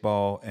 men's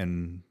baseball,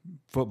 and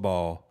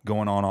football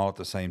going on all at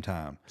the same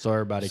time. So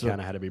everybody kind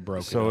of had to be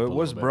broken up. So it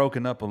was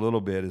broken up a little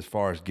bit as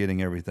far as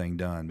getting everything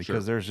done,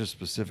 because there's just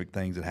specific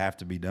things that have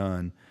to be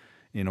done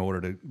in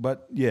order to.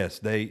 But yes,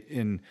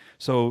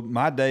 so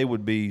my day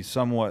would be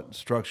somewhat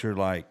structured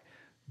like,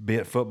 be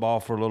at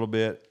football for a little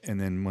bit, and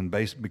then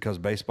because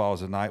baseball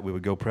is at night, we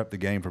would go prep the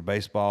game for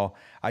baseball.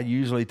 I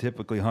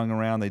typically hung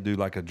around. They do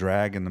like a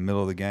drag in the middle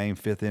of the game,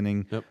 fifth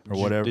inning or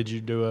whatever. Did you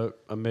do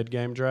a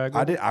mid-game drag?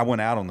 I did. I went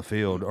out on the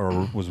field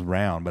or was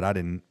around, but I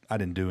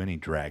didn't do any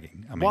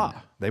dragging. I mean, why?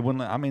 They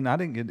wouldn't. I mean, I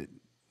didn't get it.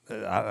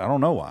 I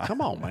don't know why.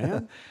 Come on,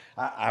 man.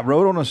 I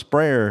wrote on a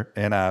sprayer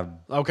and I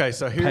Okay,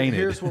 so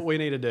here's what we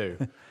need to do.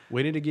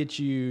 We need to get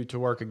you to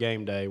work a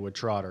game day with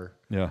Trotter,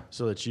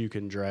 so that you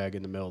can drag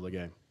in the middle of the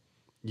game.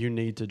 You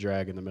need to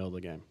drag in the middle of the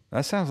game.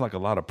 That sounds like a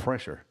lot of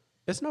pressure.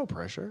 It's no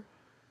pressure.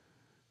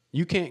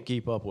 You can't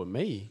keep up with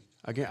me.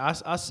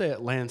 I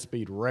set land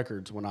speed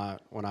records when I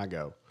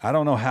go. I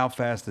don't know how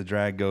fast the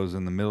drag goes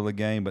in the middle of the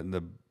game, but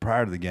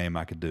prior to the game,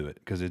 I could do it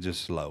because it's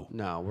just slow.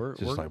 No,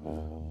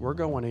 we're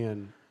going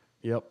in.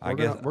 Yep,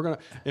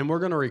 we're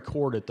gonna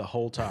record it the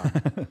whole time.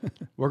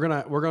 we're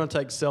gonna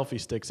take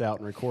selfie sticks out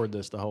and record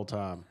this the whole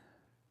time.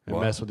 And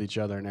mess with each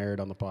other and air it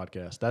on the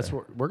podcast. That's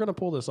what we're going to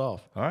pull this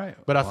off. All right.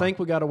 But I think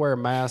we got to wear a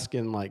mask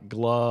and like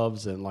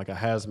gloves and like a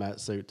hazmat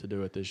suit to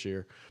do it this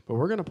year. But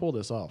we're going to pull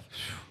this off.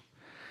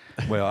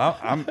 Well,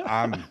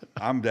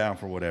 I'm down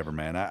for whatever,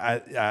 man.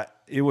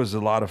 It was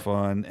a lot of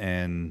fun,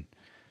 and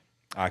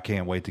I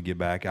can't wait to get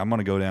back. I'm going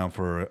to go down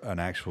for I'm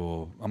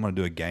going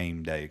to do a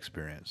game day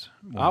experience.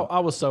 I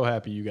was so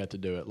happy you got to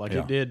do it. Like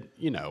it did,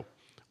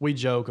 we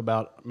joke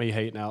about me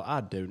hating out.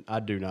 I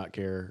do not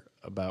care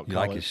about you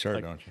college. Like his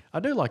shirt, don't you?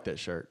 I do like that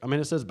shirt. I mean,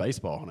 it says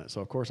baseball on it,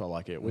 so of course I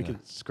like it. We can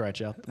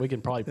we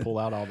can probably pull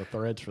out all the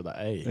threads for the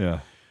A. Yeah.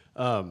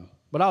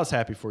 But I was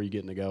happy for you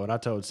getting to go, and I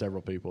told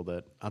several people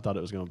that I thought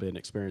it was going to be an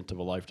experience of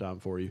a lifetime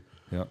for you.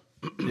 Yeah.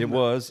 It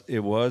was. We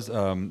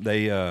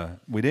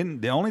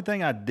didn't. The only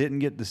thing I didn't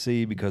get to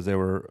see because they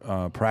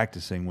were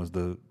practicing was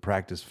the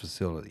practice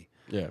facility.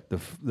 Yeah.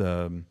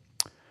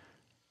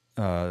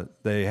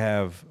 They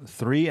have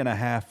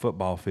 3.5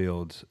 football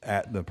fields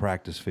at the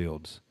practice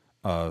fields.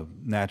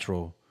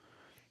 Natural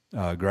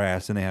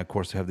grass, and they of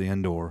course have the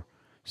indoor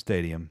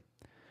stadium,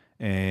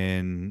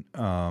 and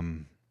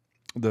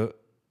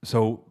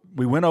so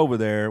we went over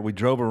there. We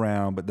drove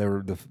around, but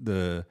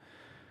the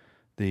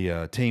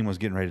team was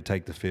getting ready to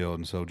take the field,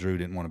 and so Drew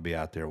didn't want to be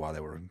out there while they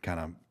were kind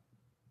of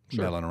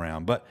milling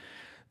around. But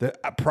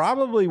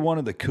probably one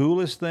of the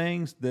coolest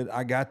things that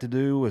I got to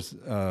do was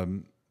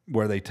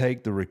where they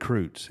take the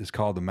recruits. It's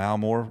called the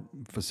Malmore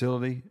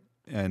facility,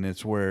 and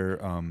it's where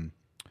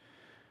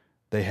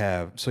they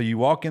have, so you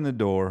walk in the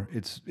door.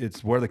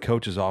 It's where the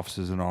coaches'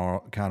 offices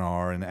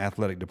are in the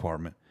athletic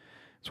department.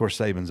 It's where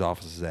Saban's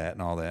office is at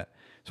and all that.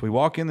 So we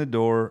walk in the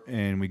door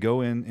and we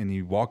go in, and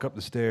you walk up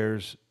the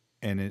stairs,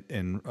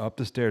 and up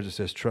the stairs it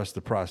says trust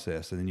the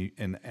process, and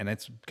then and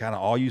that's kind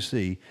of all you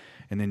see.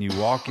 And then you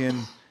walk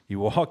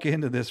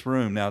into this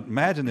room. Now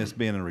imagine this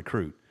being a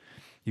recruit.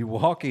 You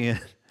walk in,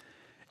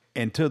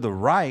 and to the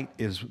right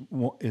is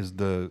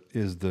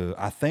the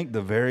I think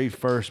the very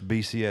first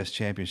BCS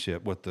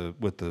championship with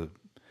the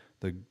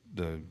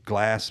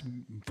glass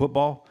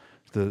football.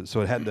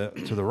 So it had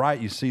to the right.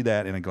 You see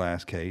that in a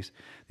glass case.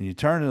 Then you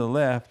turn to the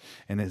left,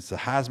 and it's the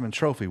Heisman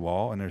Trophy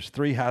wall, and there's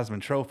 3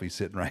 Heisman trophies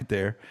sitting right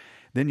there.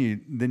 Then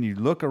you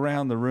look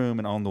around the room,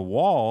 and on the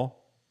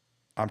wall,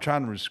 I'm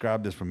trying to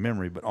describe this from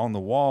memory, but on the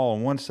wall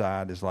on one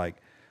side is like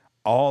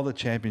all the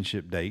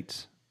championship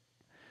dates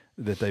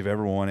that they've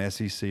ever won,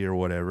 SEC or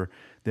whatever.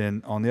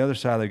 Then on the other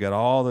side, they've got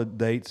all the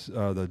dates,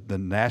 the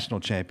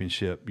national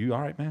championship. You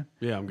all right, man?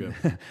 Yeah, I'm good.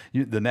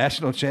 The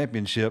national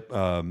championship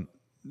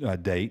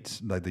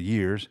dates, like the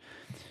years.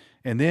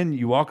 And then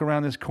you walk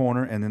around this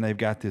corner, and then they've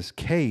got this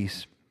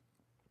case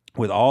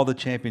with all the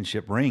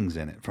championship rings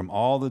in it from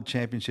all the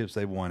championships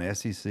they've won,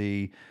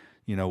 SEC,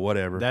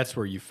 whatever. That's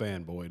where you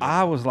fanboyed.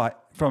 I was like,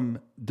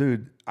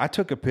 dude, I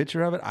took a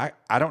picture of it.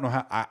 I don't know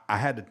how, I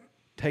had to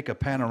take a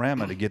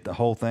panorama to get the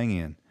whole thing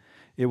in.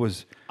 It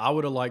was. I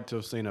would have liked to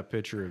have seen a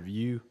picture of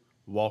you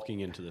walking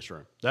into this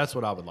room. That's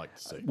what I would like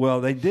to see. Well,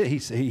 they did.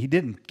 He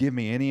didn't give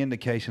me any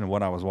indication of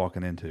what I was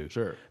walking into.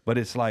 Sure. But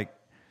it's like,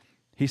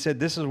 he said,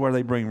 this is where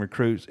they bring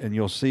recruits, and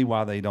you'll see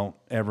why they don't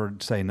ever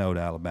say no to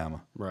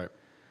Alabama. Right.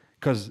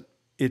 Because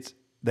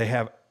they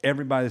have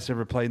everybody that's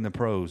ever played in the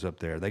pros up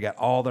there. They got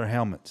all their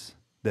helmets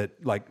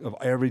that, like, of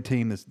every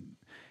team that's.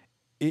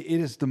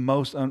 It is the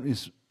most.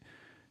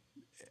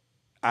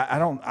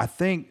 I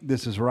think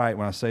this is right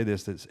when I say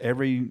this. That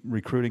every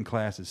recruiting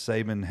class that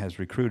Saban has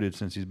recruited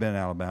since he's been in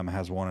Alabama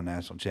has won a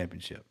national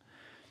championship.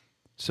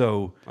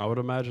 So I would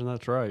imagine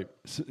that's right.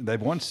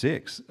 They've won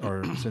 6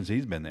 since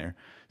he's been there.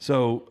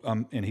 So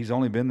and he's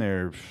only been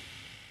there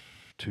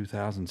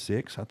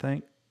 2006, I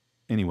think.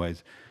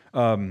 Anyways,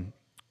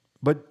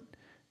 but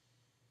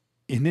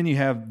and then you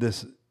have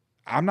this.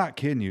 I'm not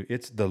kidding you.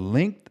 It's the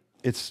length.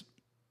 It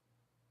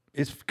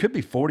could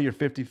be 40 or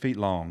 50 feet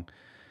long.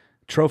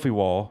 Trophy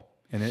wall.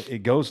 And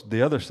it goes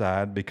the other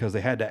side because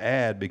they had to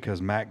add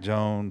because Mac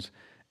Jones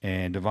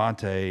and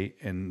Devontae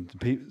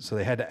so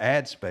they had to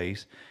add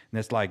space. And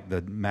that's like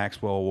the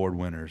Maxwell Award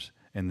winners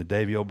and the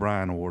Davey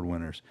O'Brien Award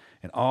winners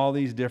and all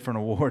these different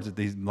awards that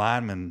these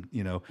linemen,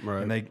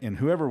 right. and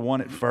whoever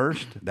won it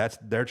first, that's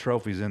their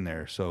trophies in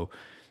there. So,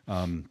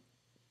 and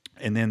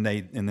then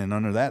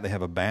under that they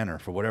have a banner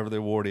for whatever the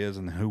award is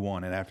and who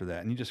won it after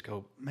that. And you just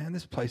go, man,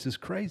 this place is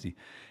crazy.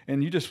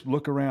 And you just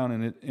look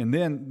around and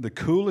then the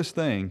coolest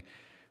thing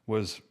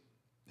was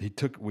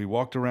we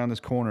walked around this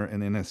corner,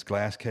 and in this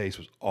glass case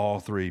was all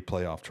 3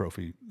 playoff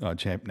trophy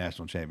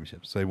national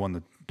championships. So they won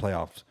the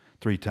playoffs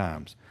 3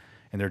 times,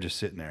 and they're just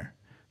sitting there.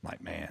 I'm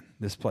like, man,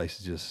 this place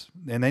is just,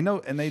 and they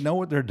know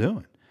what they're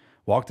doing.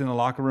 Walked in the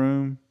locker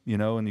room,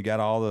 and you got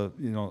all the,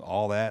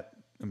 all that.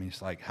 I mean,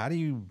 it's like, how do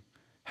you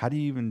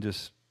even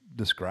just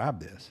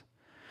describe this?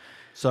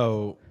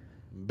 So,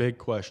 big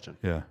question.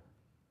 Yeah.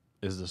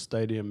 Is the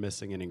stadium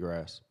missing any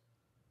grass?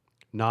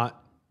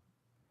 Not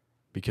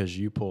because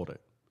you pulled it.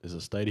 Is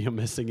the stadium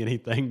missing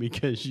anything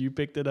because you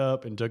picked it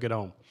up and took it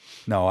home?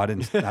 No, I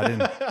didn't.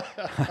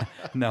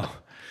 No.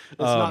 It's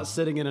not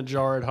sitting in a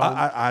jar at home.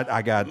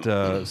 I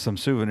got some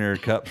souvenir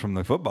cups from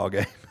the football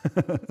game.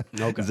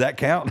 Okay. Does that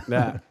count?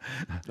 Yeah,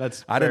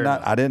 that's. I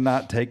did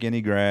not take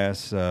any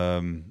grass.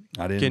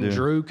 I didn't. Can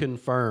Drew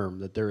confirm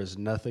that there is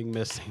nothing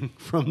missing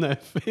from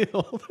that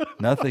field?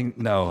 Nothing.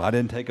 No, I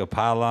didn't take a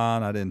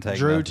pylon. I didn't take.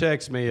 Drew, nothing.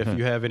 text me if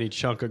you have any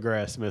chunk of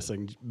grass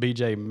missing.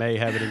 BJ may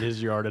have it in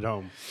his yard at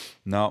home.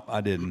 No,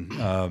 I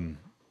didn't.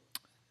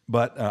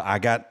 But I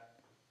got.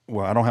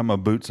 Well, I don't have my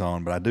boots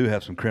on, but I do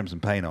have some crimson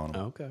paint on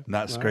them. Okay.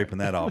 Not scraping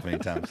that off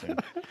anytime soon.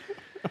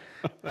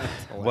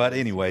 But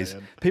anyways,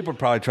 people are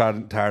probably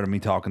tired of me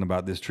talking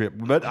about this trip.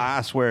 But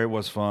I swear it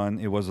was fun.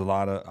 It was a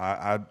lot of.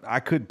 I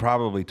could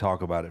probably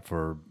talk about it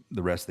for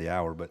the rest of the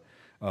hour, but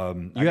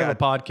you have a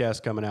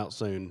podcast coming out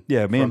soon.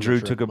 Yeah, me and Drew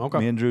did a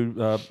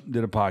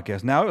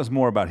podcast. Now it was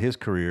more about his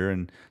career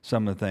and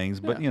some of the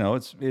things, but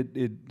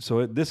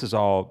this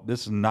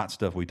is not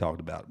stuff we talked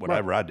about.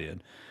 Whatever I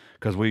did.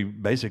 Because we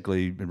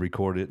basically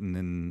recorded it and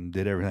then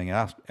did everything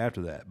else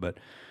after that. But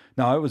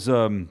no, it was,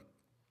 and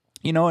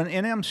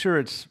I'm sure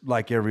it's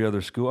like every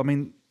other school. I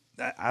mean,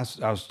 I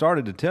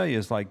started to tell you,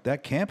 it's like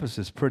that campus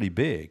is pretty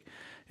big.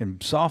 And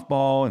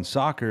softball and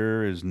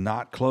soccer is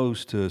not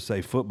close to,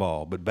 say,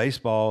 football. But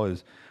baseball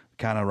is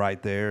kind of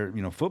right there.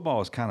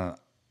 Football is kind of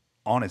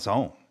on its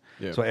own.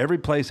 Yeah. So every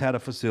place had a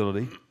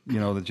facility,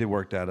 that you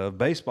worked out of.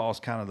 Baseball is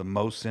kind of the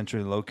most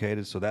centrally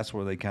located, so that's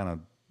where they kind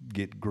of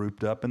get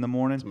grouped up in the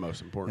morning. It's the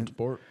most important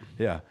sport.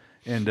 Yeah,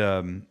 and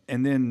I'm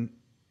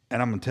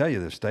gonna tell you,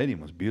 the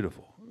stadium was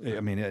beautiful. I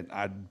mean,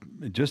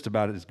 just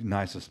about as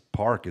nice a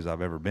park as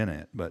I've ever been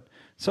at. But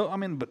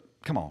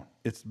come on,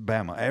 it's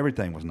Bama.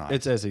 Everything was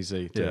nice. It's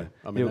SEC too. Yeah.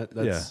 I mean,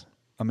 that's.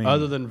 I mean,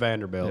 other than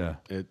Vanderbilt, yeah.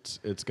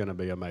 it's going to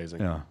be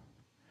amazing. Yeah.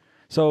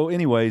 So,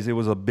 anyways, it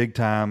was a big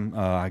time.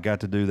 I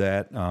got to do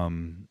that. No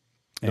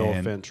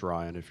offense,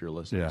 Ryan, if you're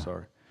listening. Yeah.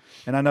 Sorry.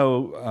 And I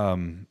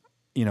know.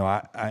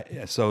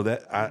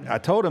 I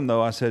told him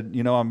though, I said,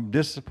 I'm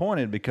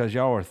disappointed because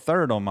y'all are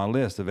third on my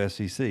list of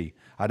SEC.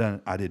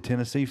 I did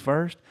Tennessee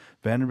first,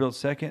 Vanderbilt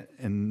second,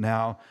 and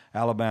now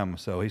Alabama.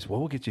 So he said, well,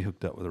 we'll get you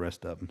hooked up with the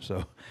rest of them.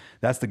 So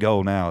that's the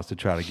goal now, is to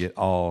try to get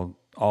all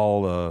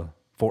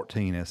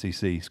 14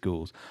 SEC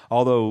schools.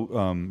 Although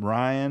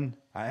Ryan,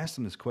 I asked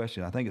him this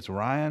question. I think it's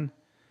Ryan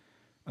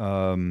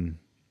at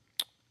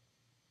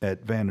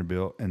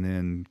Vanderbilt, and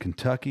then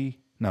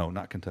Kentucky. No,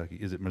 not Kentucky.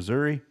 Is it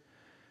Missouri?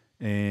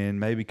 And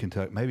maybe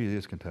Kentucky. Maybe it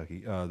is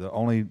Kentucky. They're the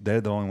only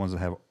ones that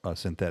have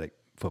synthetic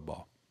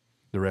football.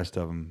 The rest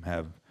of them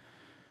have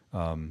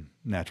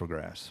natural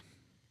grass.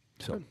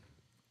 So good.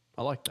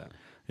 I like that.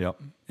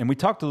 Yep. And we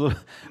talked a little.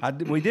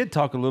 We did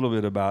talk a little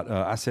bit about.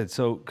 I said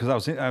so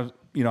because I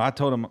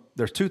told him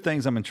there's two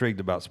things I'm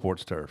intrigued about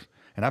sports turf,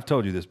 and I've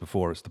told you this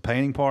before. It's the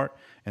painting part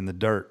and the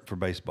dirt for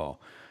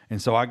baseball.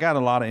 And so I got a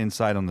lot of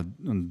insight on the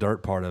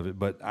dirt part of it.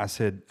 But I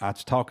said I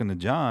was talking to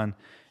John,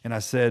 and I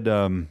said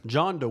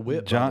John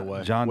DeWitt, by the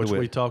way, John which DeWitt.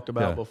 we talked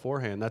about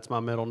beforehand. That's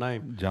my middle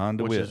name, John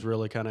DeWitt, which is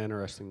really kind of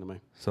interesting to me.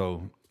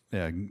 So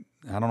yeah,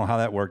 I don't know how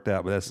that worked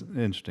out, but that's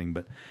interesting.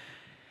 But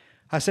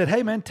I said,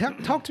 hey, man,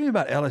 talk to me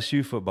about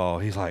LSU football.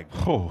 He's like,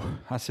 oh.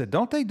 I said,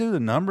 don't they do the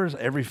numbers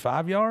every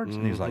 5 yards?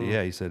 And he's like,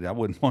 yeah. He said, I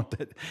wouldn't want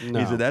that. No.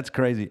 He said, that's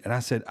crazy. And I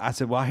said,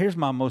 well, here's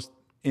my most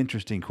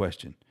interesting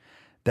question.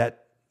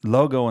 That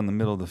logo in the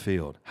middle of the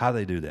field, how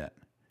they do that?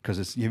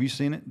 Because have you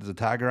seen it? There's a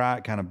tiger eye.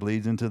 It kind of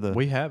bleeds into the.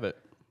 We have it.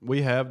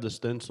 We have the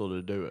stencil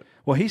to do it.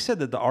 Well, he said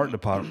that the art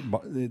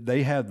department,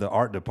 they have the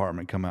art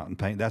department come out and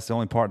paint. That's the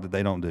only part that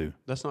they don't do.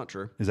 That's not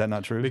true. Is that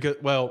not true? Because,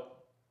 well,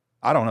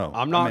 I don't know.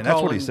 I'm not calling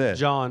that's what he said.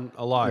 John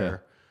a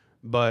liar,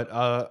 but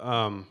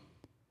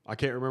I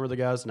can't remember the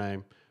guy's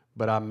name,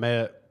 but I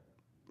met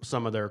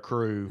some of their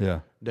crew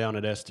down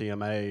at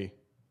STMA.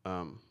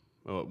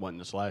 Well, it wasn't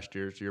this last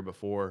year; it's the year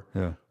before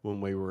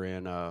when we were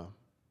in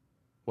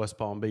West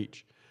Palm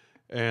Beach,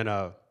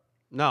 and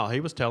no, he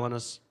was telling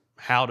us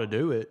how to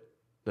do it,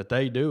 that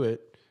they do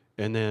it,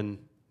 and then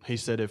he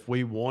said if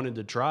we wanted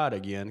to try it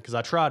again, because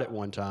I tried it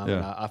one time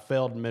and I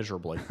failed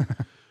miserably.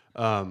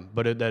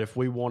 But that if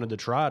we wanted to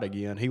try it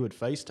again, he would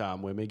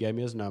FaceTime with me, gave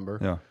me his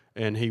number,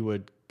 and he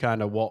would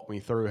kind of walk me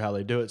through how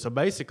they do it. So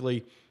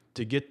basically,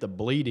 to get the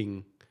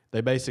bleeding,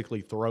 they basically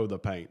throw the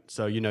paint.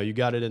 So, you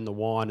got it in the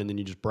wand, and then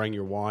you just bring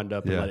your wand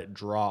up and let it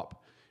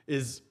drop.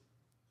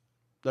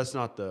 That's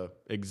not the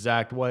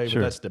exact way, but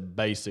that's the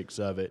basics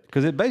of it.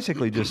 Because it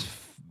basically just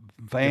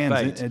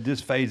it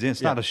just fades in.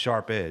 It's not a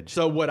sharp edge.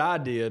 So what I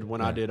did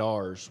when I did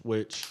ours,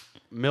 which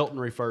Milton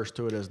refers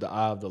to it as the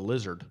eye of the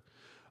lizard,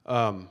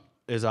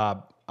 is I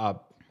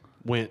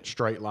went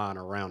straight line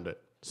around it.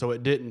 So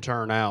it didn't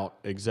turn out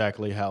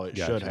exactly how it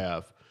should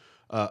have.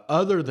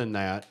 Other than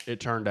that, it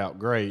turned out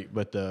great,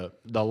 but the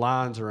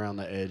lines around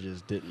the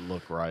edges didn't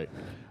look right.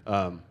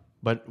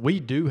 But we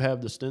do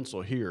have the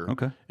stencil here.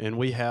 Okay. And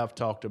we have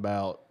talked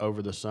about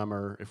over the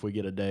summer, if we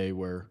get a day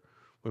where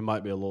we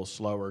might be a little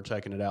slower,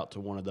 taking it out to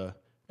one of the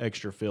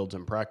extra fields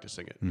and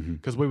practicing it.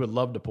 Because we would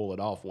love to pull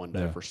it off one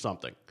day for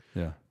something.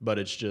 Yeah. But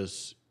it's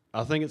just...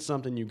 I think it's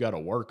something you got to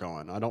work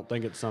on. I don't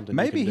think it's something.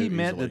 Maybe you can he do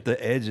meant easily. that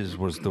the edges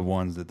was the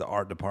ones that the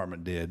art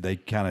department did. They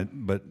kind of,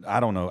 but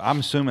I don't know. I'm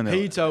assuming that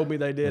he told me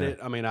they did it.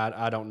 I mean,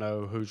 I don't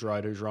know who's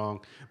right, who's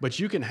wrong. But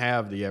you can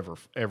have the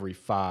every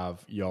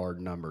 5 yard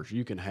numbers.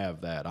 You can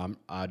have that.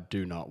 I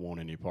do not want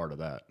any part of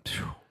that.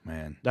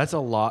 Man, that's a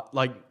lot.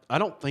 Like I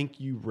don't think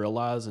you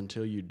realize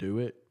until you do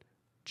it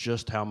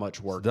just how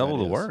much work. It's double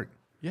the work.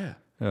 Yeah,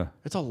 yeah.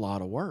 It's a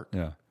lot of work.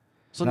 Yeah.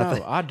 So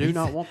no, I do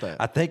not want that.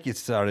 I think it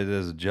started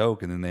as a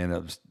joke, and then they end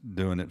up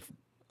doing it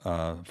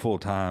full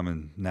time,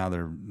 and now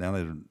they're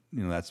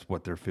that's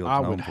what their field's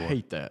known for. I would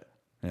hate that.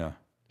 Yeah,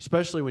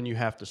 especially when you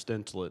have to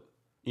stencil it.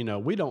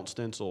 We don't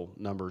stencil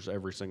numbers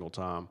every single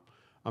time.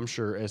 I'm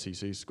sure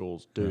SEC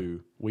schools do.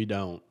 Yeah. We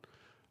don't.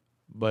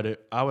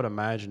 But I would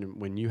imagine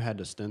when you had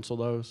to stencil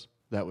those,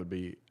 that would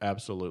be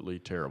absolutely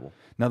terrible.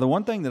 Now, the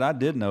one thing that I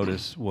did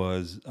notice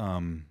was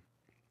a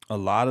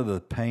lot of the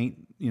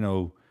paint,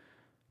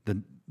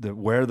 the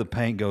where the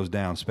paint goes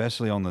down,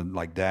 especially on the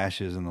like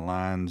dashes and the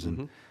lines,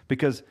 and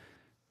because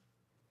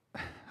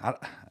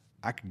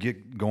I could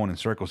get going in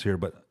circles here,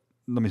 but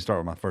let me start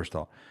with my first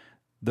thought.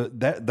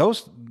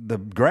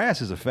 The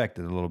grass is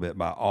affected a little bit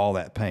by all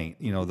that paint,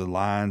 the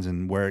lines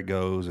and where it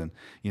goes, and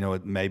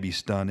it may be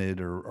stunted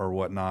or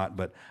whatnot.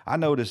 But I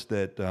noticed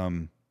that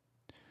the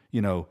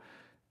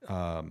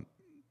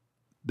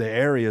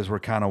areas were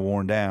kind of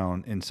worn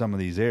down in some of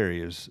these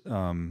areas,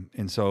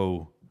 and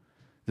so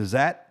does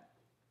that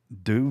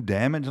do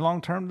damage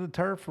long term to the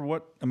turf, or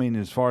what? I mean,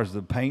 as far as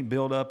the paint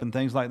buildup and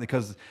things like that,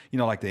 because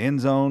like the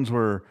end zones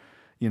were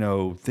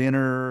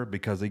thinner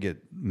because they get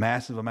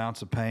massive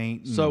amounts of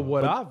paint. So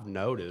I've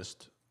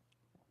noticed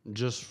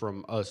just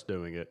from us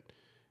doing it,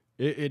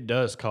 it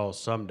does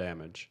cause some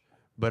damage,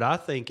 but I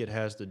think it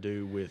has to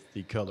do with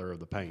the color of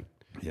the paint.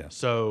 Yeah.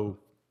 So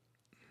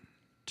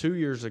 2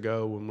 years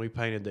ago when we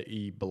painted the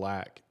E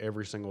black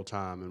every single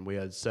time and we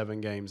had 7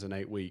 games in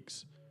 8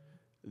 weeks,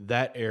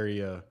 that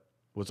area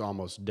was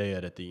almost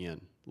dead at the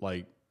end.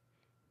 Like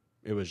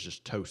it was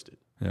just toasted.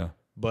 Yeah.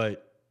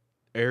 But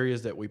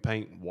areas that we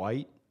paint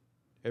white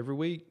every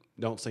week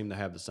don't seem to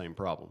have the same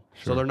problem.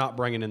 Sure. So they're not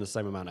bringing in the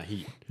same amount of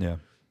heat. Yeah.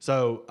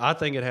 So I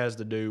think it has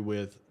to do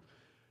with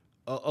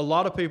a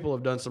lot of people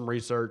have done some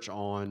research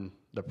on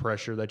the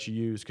pressure that you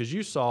use. Because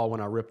you saw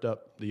when I ripped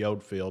up the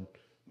old field,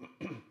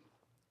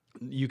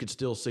 you could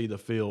still see the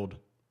field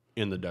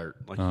in the dirt.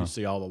 Like you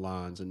see all the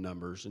lines and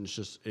numbers, and it's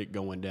just it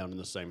going down in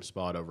the same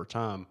spot over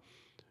time.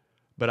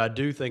 But I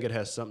do think it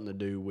has something to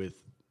do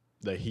with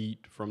the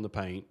heat from the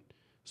paint.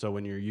 So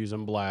when you're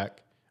using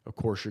black, of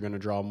course you're going to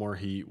draw more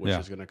heat, which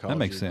is going to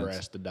cause your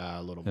grass to die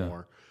a little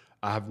more.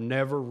 I've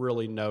never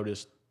really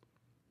noticed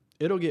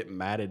it'll get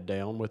matted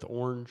down with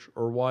orange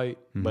or white,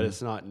 but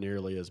it's not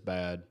nearly as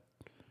bad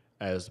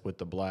as with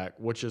the black,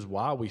 which is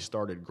why we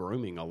started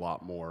grooming a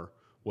lot more,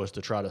 was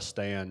to try to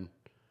stand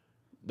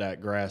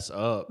that grass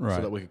up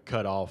so that we could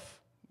cut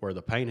off where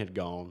the paint had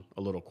gone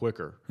a little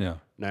quicker. Yeah.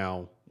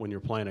 Now, when you're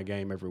playing a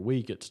game every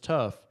week, it's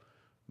tough,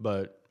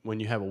 but when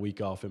you have a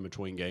week off in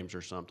between games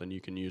or something,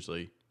 you can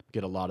usually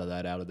get a lot of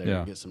that out of there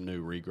and get some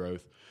new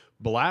regrowth.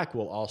 Black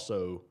will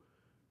also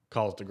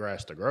cause the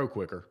grass to grow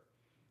quicker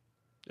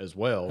as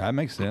well. That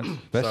makes sense,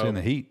 especially in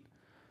the heat.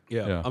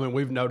 Yeah. I mean,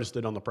 we've noticed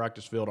it on the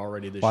practice field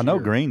already this year. I know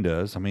green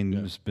does. I mean,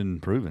 it's been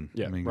proven.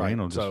 Yeah, I mean, green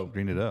will just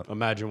green it up.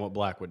 Imagine what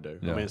black would do.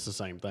 I mean, it's the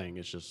same thing.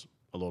 It's just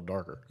a little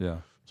darker. Yeah.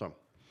 So,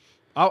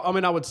 I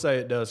mean, I would say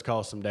it does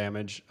cause some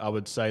damage. I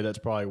would say that's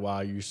probably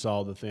why you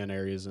saw the thin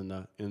areas in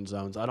the end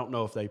zones. I don't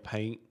know if they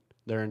paint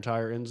their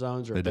entire end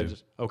zones or if they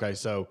just okay.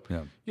 So,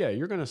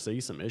 you're going to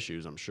see some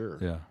issues, I'm sure.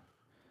 Yeah.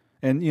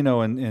 And, you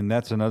know, and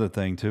that's another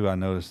thing, too. I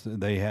noticed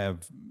they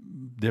have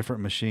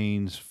different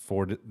machines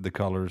for the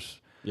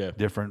colors,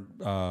 different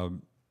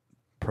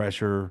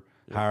pressure,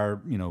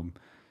 higher, you know,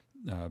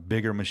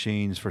 bigger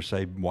machines for,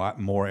 say,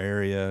 more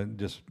area,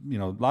 just, you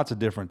know, lots of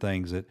different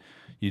things that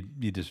you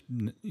just,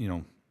 you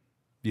know,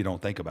 you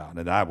don't think about,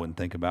 that I wouldn't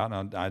think about.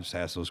 And I just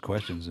ask those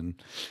questions, and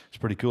it's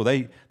pretty cool.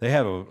 They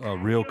have a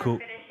real cool,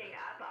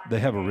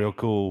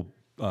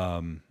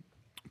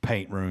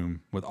 paint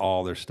room with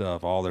all their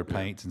stuff, all their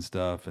paints and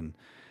stuff, and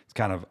it's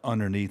kind of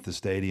underneath the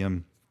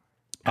stadium.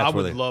 I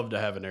would love to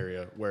have an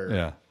area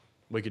where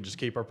we could just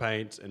keep our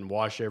paints and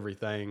wash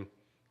everything.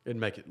 It'd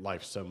make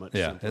life so much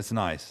simpler. It's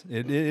nice.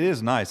 It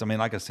is nice. I mean,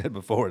 like I said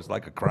before, it's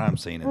like a crime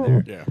scene in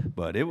there. Yeah.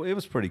 But it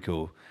was pretty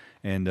cool.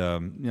 And,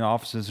 you know,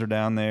 offices are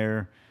down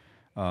there.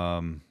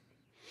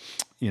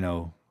 You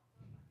know,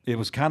 it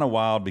was kind of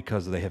wild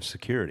because they have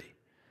security.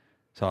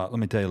 So let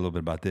me tell you a little bit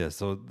about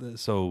this.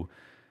 So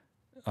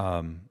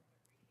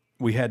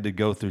we had to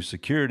go through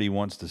security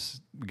once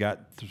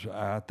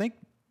I think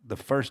the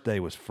first day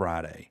was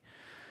Friday.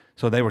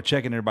 So they were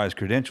checking everybody's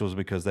credentials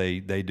because they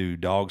do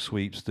dog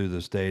sweeps through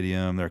the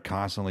stadium. They're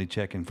constantly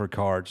checking for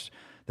carts.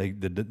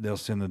 They'll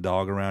send the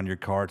dog around your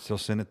carts. They'll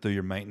send it through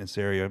your maintenance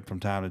area from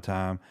time to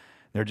time.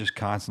 They're just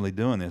constantly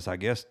doing this, I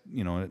guess,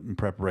 you know, in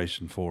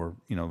preparation for,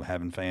 you know,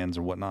 having fans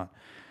or whatnot.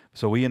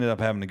 So we ended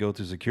up having to go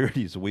through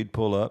security. So we'd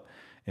pull up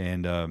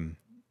and,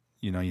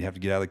 you know, you have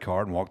to get out of the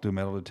car and walk through a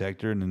metal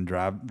detector and then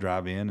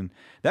drive in. And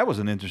that was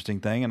an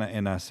interesting thing.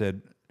 And I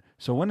said,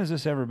 so when has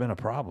this ever been a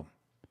problem?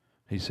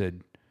 He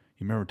said,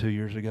 you remember 2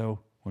 years ago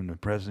when the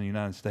President of the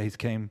United States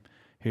came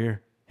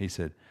here? He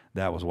said,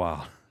 that was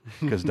wild.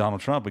 Because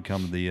Donald Trump had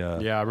come to the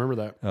I remember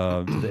that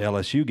to the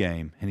LSU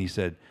game, and he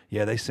said,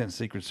 "Yeah, they sent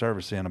Secret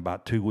Service in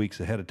about 2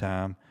 weeks ahead of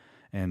time,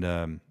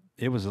 and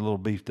it was a little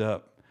beefed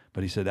up."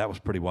 But he said that was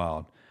pretty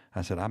wild.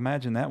 I said, "I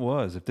imagine that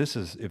was. If this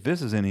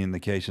is any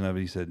indication of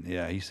it," he said,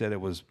 "Yeah." He said it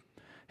was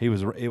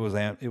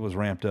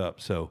ramped up.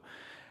 So,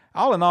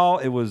 all in all,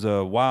 it was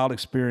a wild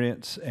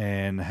experience,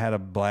 and had a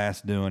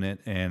blast doing it,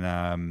 and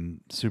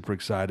I'm super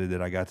excited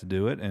that I got to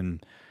do it,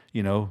 and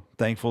you know,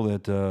 thankful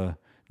that.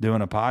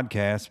 Doing a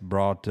podcast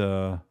brought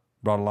a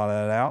lot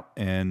of that out,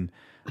 and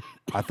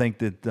I think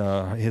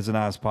that his and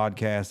I's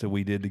podcast that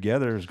we did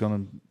together is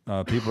going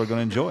to people are going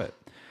to enjoy it.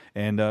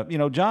 And you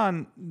know,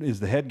 John is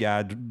the head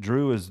guy,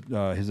 Drew is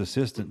his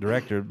assistant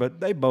director, but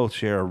they both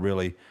share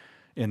really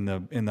in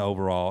the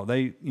overall.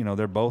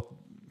 They're both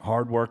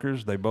hard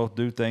workers. They both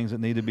do things that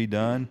need to be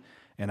done,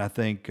 and I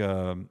think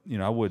you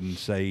know, I wouldn't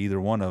say either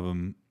one of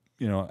them,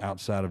 you know,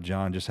 outside of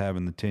John just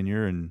having the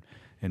tenure and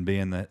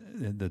being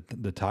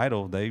the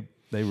title,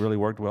 they really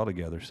worked well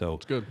together. So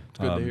it's good. It's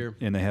good to hear.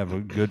 And they have a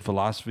good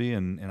philosophy,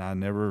 and I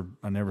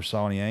never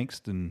saw any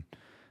angst, and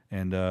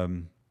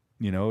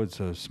you know, it's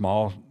a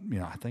small, you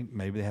know, I think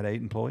maybe they had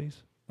 8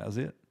 employees. That was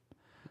it.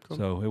 Cool.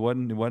 So it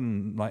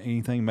wasn't like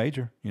anything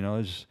major. You know,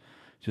 it's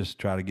just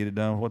try to get it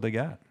done with what they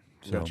got.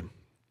 So. Gotcha.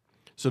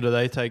 So do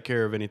they take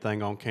care of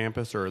anything on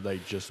campus, or are they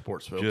just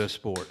sports fields? Just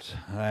sports.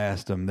 I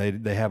asked them.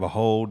 They have a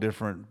whole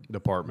different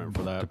department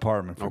for that.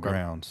 Department for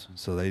grounds.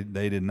 So they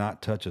did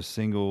not touch a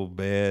single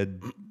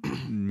bed.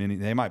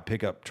 They might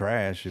pick up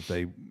trash if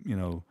they, you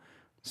know,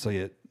 see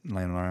it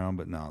laying around,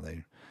 but no,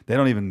 they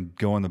don't even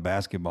go in the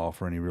basketball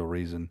for any real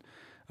reason.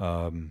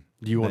 Do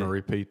you want to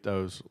repeat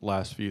those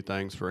last few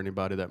things for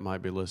anybody that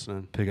might be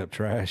listening? Pick up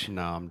trash.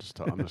 No, I'm just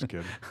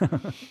kidding.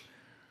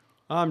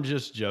 I'm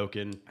just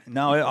joking.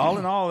 No, all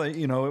in all,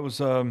 you know, it was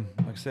like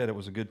I said, it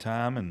was a good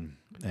time, and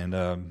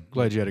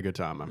glad you had a good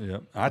time. Yeah,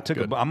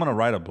 I'm going to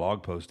write a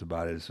blog post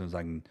about it as soon as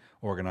I can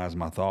organize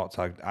my thoughts.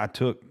 I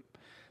took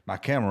my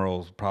camera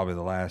rolls probably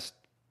the last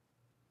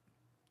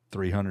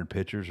 300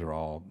 pictures are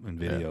all and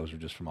videos are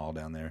just from all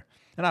down there.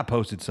 And I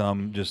posted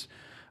some just,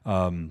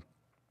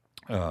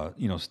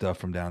 stuff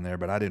from down there,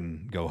 but I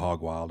didn't go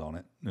hog wild on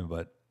it.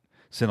 But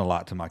sent a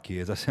lot to my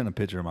kids. I sent a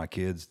picture of my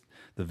kids,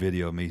 the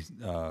video of me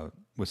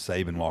with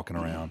Saban walking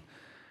around,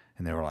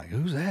 and they were like,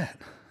 "Who's that?"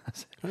 I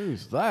said,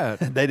 "Who's that?"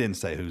 They didn't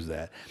say who's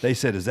that. They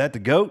said, "Is that the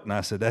GOAT?" And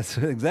I said, "That's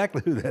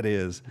exactly who that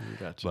is."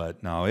 Gotcha.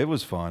 But no, it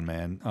was fun,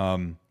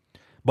 man.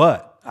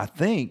 But I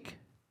think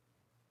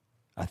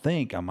I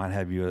might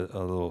have you a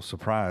little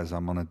surprise.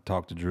 I'm going to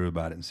talk to Drew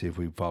about it and see if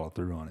we follow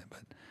through on it. But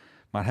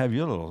might have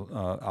you a little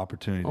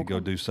opportunity to go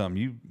do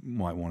something you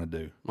might want to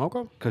do.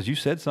 Okay. Because you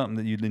said something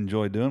that you'd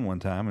enjoy doing one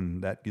time,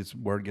 and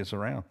word gets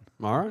around.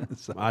 All right.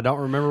 So, I don't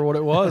remember what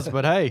it was,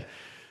 but hey,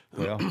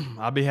 well,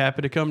 I'd be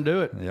happy to come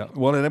do it. Yeah.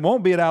 Well, it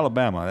won't be at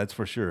Alabama, that's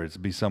for sure. It'll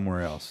be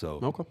somewhere else.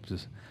 So okay.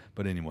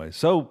 But anyway,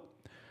 so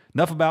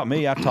enough about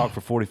me. I talked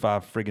for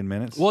 45 friggin'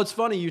 minutes. Well, it's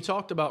funny you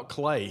talked about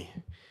clay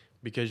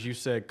because you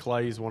said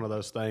clay is one of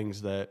those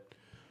things that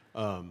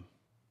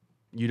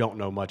you don't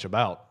know much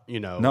about,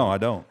 No, I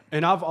don't.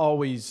 And I've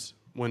always,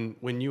 when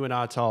you and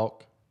I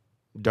talk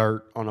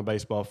dirt on a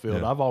baseball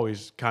field, I've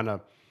always kind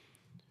of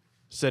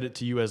said it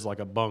to you as like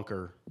a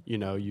bunker.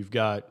 You've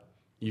got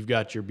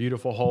your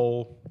beautiful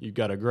hole, you've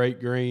got a great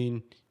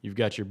green, you've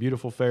got your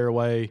beautiful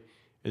fairway,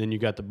 and then you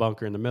got the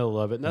bunker in the middle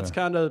of it. And that's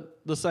kind of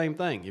the same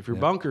thing. If your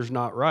bunker's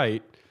not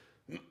right,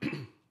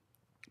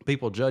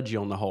 people judge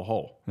you on the whole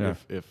hole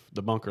if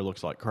the bunker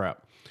looks like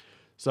crap.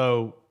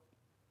 So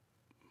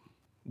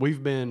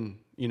we've been,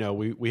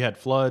 we had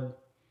flood,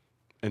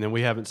 and then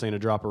we haven't seen a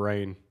drop of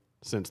rain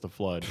since the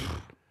flood.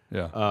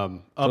 Yeah.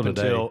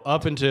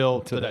 Up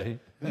until today.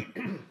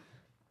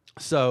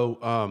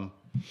 So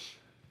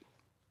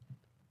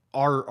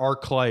our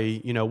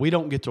clay, we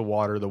don't get to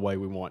water the way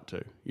we want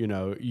to.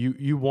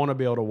 You want to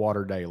be able to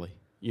water daily.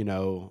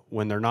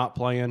 When they're not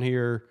playing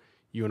here,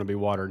 you want to be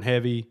watering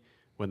heavy.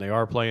 When they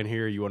are playing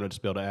here, you want to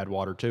just be able to add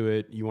water to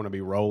it. You want to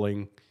be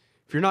rolling.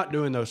 If you're not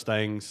doing those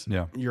things,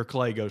 your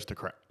clay goes to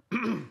crap.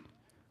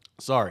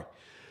 Sorry.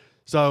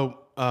 So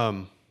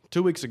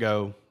 2 weeks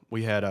ago,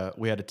 we had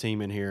a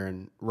team in here,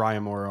 and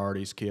Ryan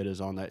Moriarty's kid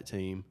is on that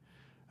team.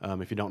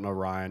 If you don't know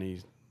Ryan,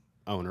 he's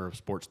owner of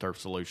Sports Turf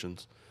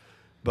Solutions.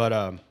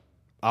 But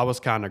I was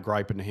kind of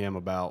griping to him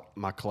about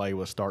my clay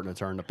was starting to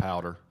turn to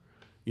powder,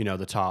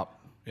 the top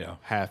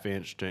half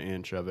inch to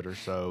inch of it or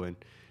so. And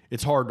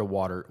it's hard to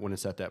water when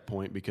it's at that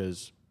point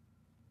because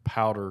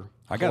powder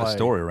clay. I got a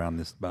story around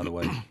this, by the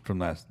way, from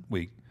last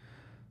week.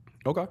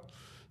 Okay.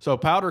 So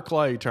powder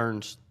clay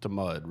turns to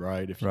mud,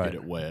 right, if you get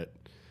it wet.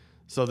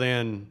 So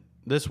then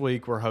this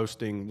week we're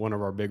hosting one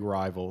of our big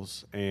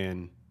rivals,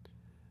 and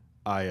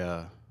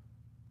I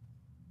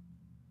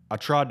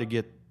tried to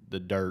get the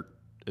dirt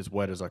as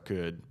wet as I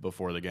could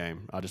before the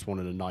game. I just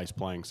wanted a nice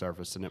playing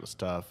surface, and it was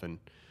tough, and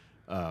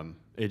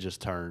it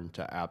just turned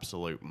to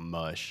absolute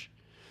mush.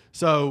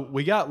 So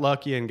we got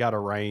lucky and got a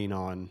rain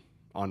on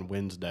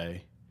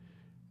Wednesday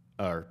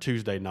or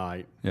Tuesday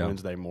night,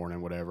 Wednesday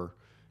morning, whatever,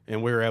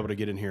 and we were able to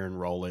get in here and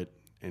roll it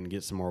and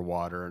get some more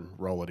water and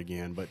roll it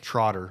again. But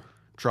Trotter,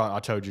 I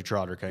told you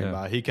Trotter came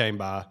by. He came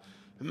by.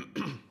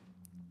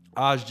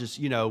 I was just,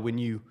 when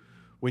you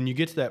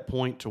get to that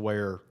point to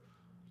where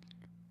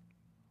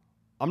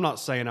I'm not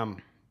saying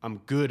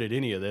I'm good at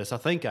any of this. I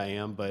think I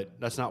am, but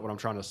that's not what I'm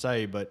trying to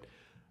say. But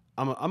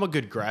I'm a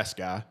good grass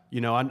guy.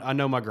 I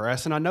know my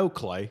grass, and I know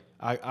clay.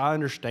 I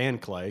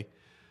understand clay,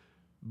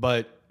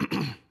 but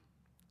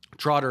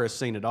Trotter has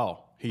seen it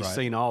all. He's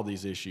seen all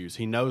these issues.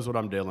 He knows what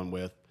I'm dealing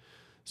with.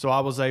 So I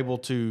was able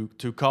to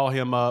call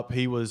him up.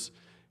 He was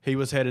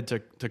headed to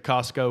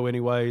Costco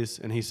anyways,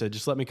 and he said,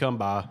 just let me come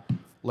by.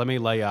 Let me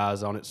lay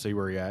eyes on it, see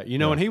where you're at.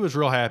 And he was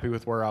real happy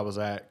with where I was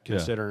at,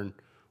 considering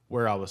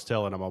where I was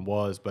telling him I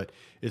was. But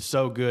it's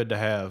so good to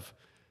have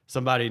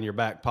somebody in your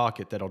back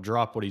pocket that'll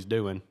drop what he's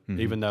doing,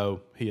 even though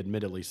he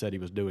admittedly said he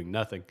was doing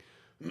nothing.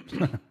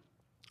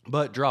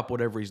 But drop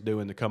whatever he's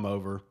doing to come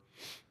over,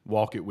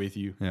 walk it with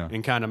you,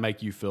 and kind of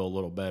make you feel a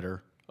little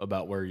better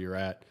about where you're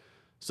at.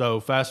 So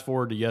fast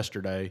forward to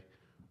yesterday,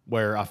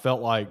 where I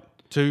felt like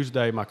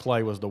Tuesday my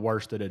clay was the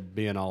worst it had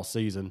been all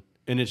season.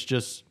 And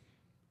it's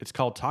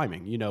called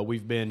timing.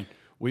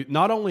 We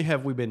not only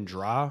have we been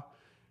dry,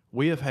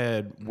 we have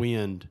had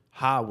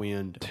high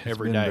wind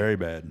every day. It's been very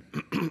bad.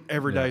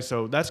 Every day.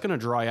 So that's going to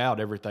dry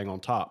out everything on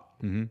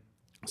top. Mm-hmm.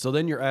 So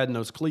then you're adding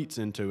those cleats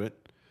into it,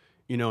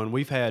 and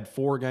we've had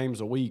 4 games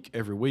a week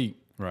every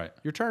week. Right.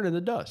 You're turning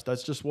to dust.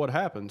 That's just what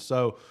happens.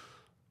 So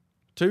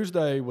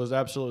Tuesday was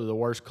absolutely the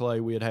worst clay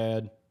we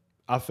had.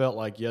 I felt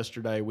like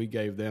yesterday we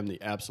gave them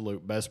the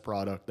absolute best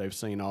product they've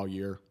seen all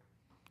year.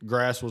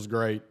 Grass was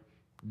great.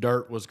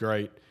 Dirt was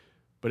great.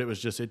 But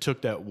it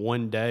took that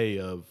one day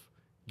of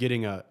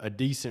getting a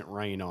decent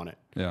rain on it.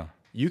 Yeah.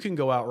 You can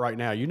go out right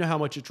now. You know how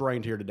much it's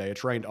rained here today.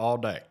 It's rained all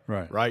day.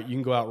 Right? You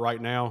can go out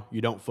right now.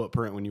 You don't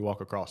footprint when you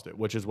walk across it,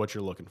 which is what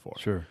you're looking for.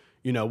 Sure.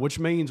 Which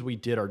means we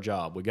did our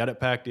job. We got it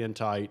packed in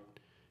tight.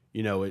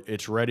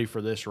 It's ready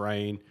for this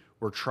rain.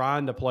 We're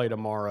trying to play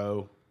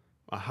tomorrow.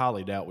 I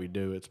highly doubt we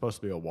do. It's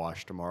supposed to be a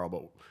wash tomorrow,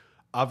 but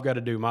I've got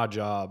to do my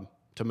job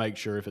to make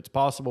sure if it's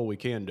possible we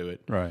can do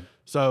it. Right.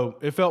 So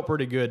it felt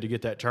pretty good to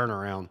get that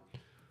turnaround.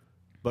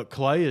 But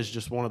clay is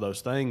just one of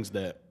those things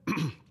that,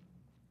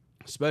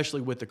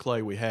 especially with the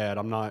clay we had,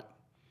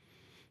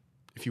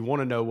 if you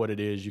want to know what it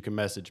is, you can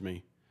message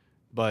me.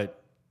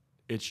 But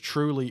it's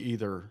truly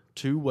either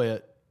too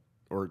wet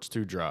or it's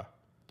too dry.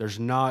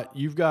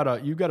 You've got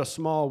a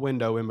small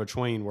window in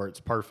between where it's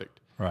perfect.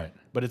 Right.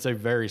 But it's a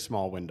very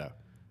small window.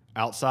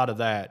 Outside of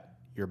that,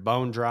 you're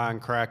bone dry and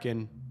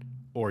cracking,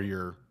 or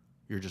you're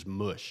just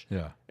mush.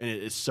 Yeah. And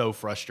it's so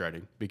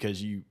frustrating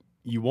because you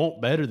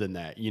want better than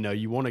that.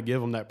 You want to give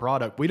them that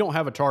product. We don't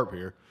have a tarp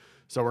here,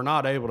 so we're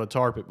not able to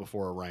tarp it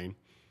before a rain.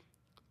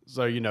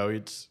 So,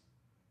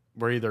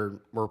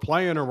 we're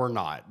playing or we're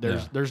not.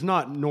 There's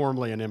not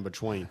normally an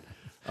in-between.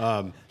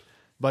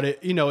 But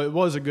it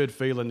was a good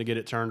feeling to get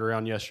it turned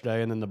around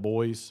yesterday. And then the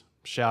boys,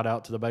 shout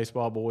out to the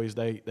baseball boys.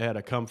 They had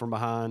a come from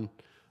behind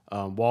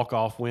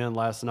walk-off win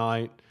last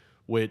night,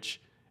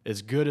 which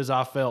as good as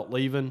I felt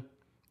leaving,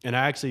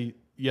 and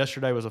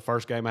yesterday was the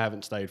first game I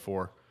haven't stayed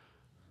for.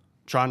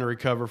 Trying to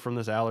recover from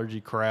this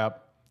allergy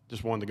crap.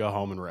 Just wanted to go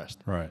home and rest.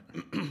 Right.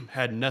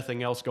 Had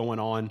nothing else going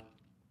on.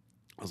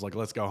 I was like,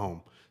 let's go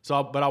home.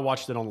 But I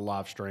watched it on the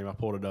live stream. I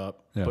pulled it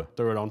up,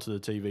 threw it onto the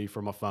TV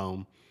from my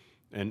phone,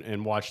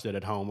 and watched it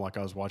at home like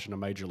I was watching a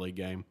major league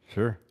game.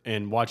 Sure.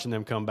 And watching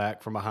them come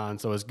back from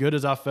behind. So as good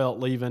as I felt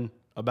leaving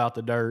about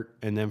the dirt,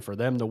 and then for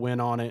them to win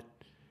on it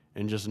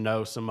and just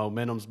know some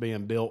momentum's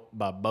being built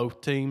by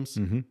both teams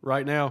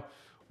right now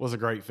was a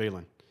great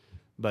feeling.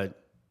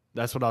 But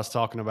that's what I was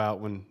talking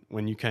about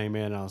when you came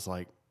in. I was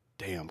like,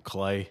 damn,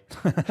 clay.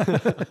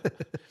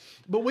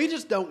 But we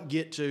just don't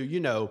get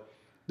to,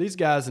 these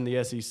guys in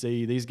the SEC,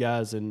 these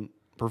guys in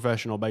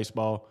professional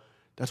baseball,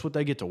 that's what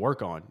they get to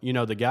work on.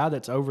 The guy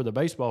that's over the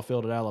baseball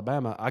field at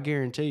Alabama, I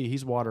guarantee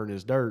he's watering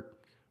his dirt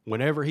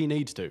whenever he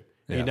needs to.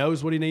 Yeah. He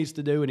knows what he needs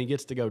to do, and he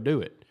gets to go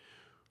do it.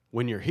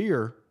 When you're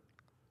here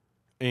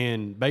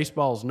and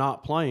baseball's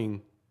not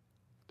playing,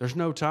 there's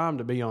no time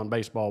to be on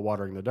baseball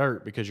watering the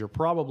dirt because you're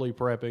probably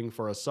prepping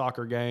for a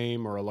soccer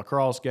game or a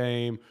lacrosse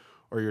game,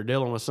 or you're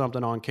dealing with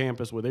something on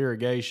campus with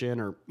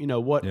irrigation or,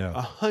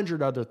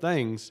 100 other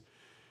things.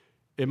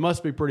 It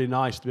must be pretty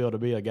nice to be able to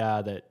be a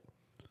guy that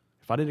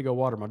if I need to go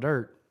water my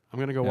dirt, I'm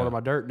going to go water my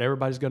dirt, and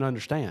everybody's going to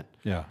understand.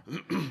 Yeah.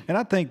 And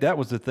I think that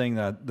was the thing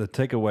that the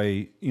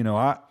takeaway,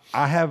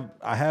 I have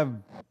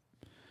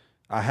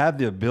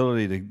the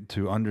ability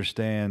to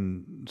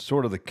understand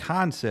sort of the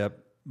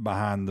concept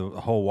behind the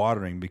whole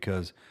watering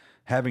because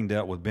having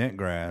dealt with bent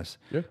grass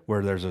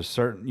where there's a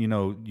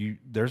certain,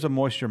 there's a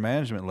moisture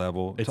management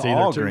level. It's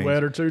either too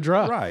wet or too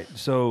dry. Right.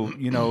 So,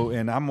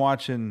 and I'm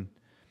watching.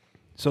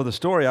 So the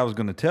story I was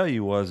going to tell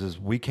you is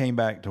we came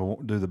back to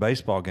do the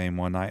baseball game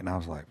one night, and I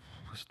was like,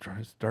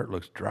 this dirt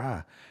looks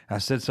dry. And I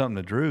said something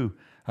to Drew.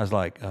 I was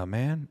like,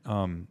 man,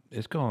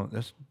 this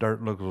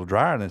dirt looks a little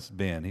drier than it's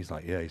been. He's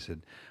like, yeah. He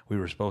said, we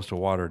were supposed to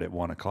water it at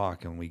 1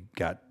 o'clock, and we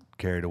got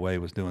carried away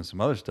with doing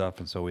some other stuff,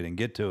 and so we didn't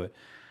get to it.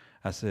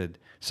 I said,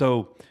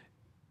 so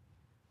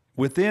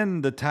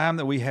within the time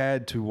that we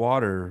had to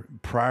water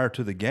prior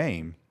to the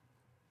game,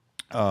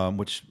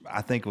 which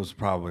I think was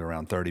probably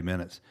around 30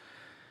 minutes,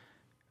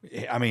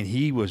 I mean,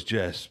 he was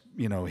just,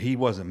 he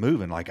wasn't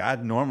moving. Like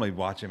I'd normally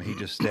watch him. He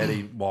just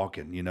steady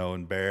walking,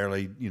 and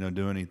barely,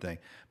 doing anything.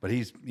 But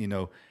he's,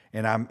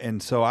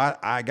 so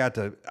I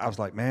was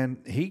like, man,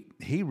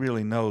 he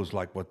really knows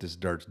like what this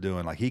dirt's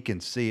doing. Like he can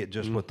see it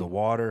just with the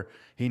water.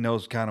 He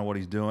knows kind of what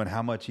he's doing,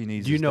 how much he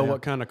needs. Do you know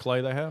what kind of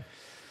clay they have?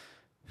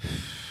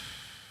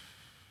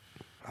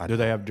 Do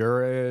they have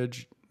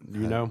Dura-Edge?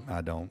 You know?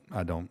 I don't.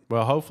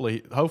 Well,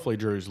 hopefully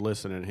Drew's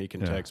listening. He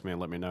can text me and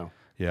let me know.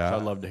 Yeah,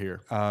 I'd love to hear.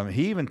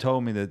 He even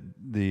told me that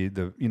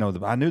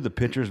I knew the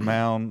pitcher's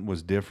mound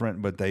was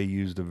different, but they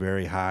used a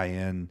very high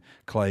end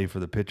clay for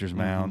the pitcher's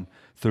mound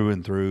through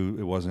and through.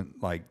 It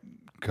wasn't like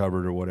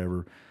covered or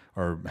whatever,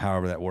 or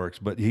however that works.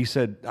 But he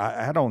said,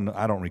 I don't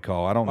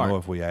recall. I don't know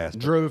if we asked.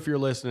 Drew, if you're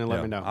listening,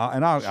 let me know.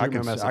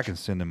 I can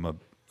send him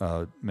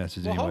a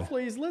message anyway.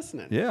 Hopefully he's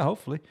listening. Yeah,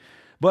 hopefully.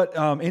 But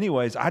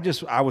anyways,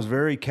 I was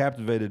very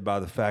captivated by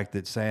the fact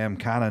that Sam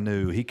kind of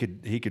knew he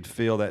could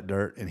feel that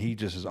dirt, and he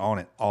just is on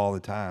it all the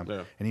time,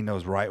 and he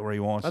knows right where he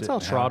wants it. That's how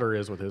Trotter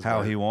is with his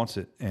how dirt. He wants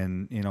it,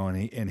 and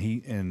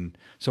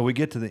so we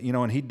get to the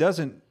and he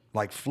doesn't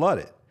like flood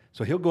it,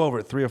 so he'll go over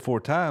it 3 or 4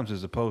 times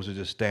as opposed to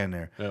just stand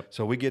there. Yep.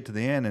 So we get to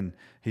the end, and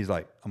he's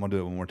like, "I'm gonna do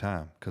it one more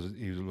time," because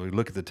we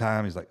look at the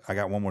time. He's like, "I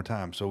got one more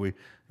time." So we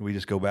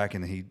just go back,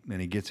 and he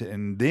gets it,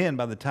 and then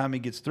by the time he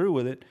gets through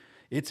with it,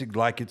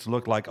 it's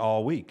looked like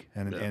all week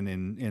and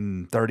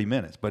in 30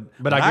 minutes. But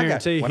I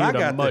guarantee he would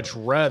have much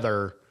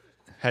rather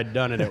had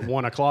done it at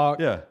 1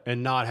 o'clock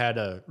and not had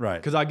to. Right.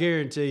 Because I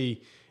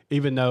guarantee,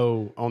 even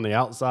though on the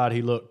outside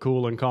he looked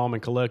cool and calm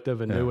and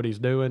collective and knew what he's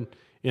doing,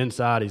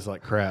 inside he's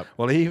like, crap.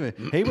 Well,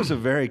 he was a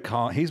very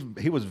calm.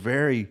 He was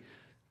very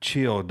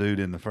chill dude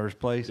in the first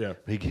place. Yeah.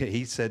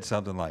 He said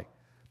something like,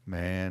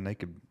 man,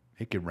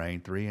 it could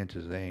rain 3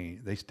 inches.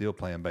 They still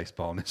playing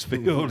baseball in this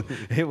field.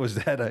 It was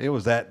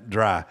that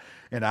dry.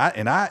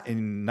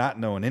 And not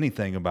knowing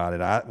anything about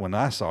it, when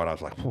I saw it, I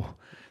was like, whoa.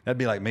 That'd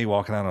be like me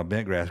walking out on a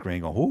bent grass green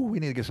going, "Ooh, we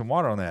need to get some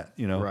water on that,"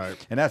 Right.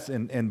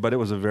 And but it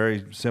was a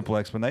very simple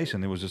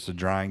explanation. It was just a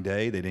drying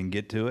day. They didn't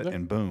get to it,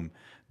 and boom,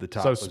 the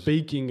top. So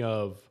speaking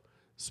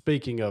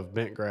of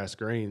bent grass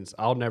greens,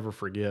 I'll never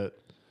forget.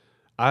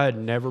 I had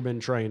never been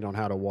trained on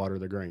how to water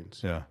the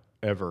greens. Yeah.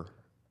 Ever.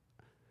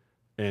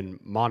 And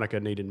Monica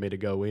needed me to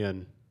go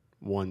in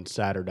one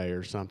Saturday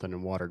or something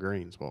and water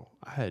greens. Well,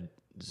 I had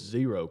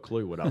zero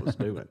clue what I was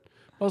doing.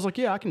 I was like,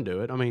 yeah, I can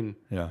do it. I mean,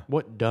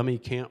 what dummy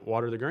can't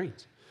water the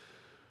greens?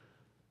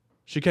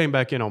 She came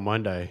back in on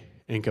Monday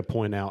and could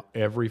point out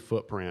every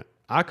footprint.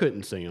 I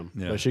couldn't see them,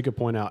 but she could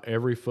point out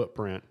every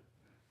footprint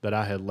that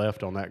I had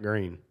left on that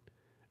green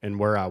and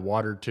where I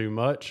watered too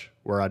much,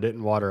 where I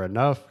didn't water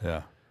enough.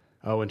 Yeah.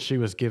 Oh, and she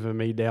was giving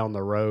me down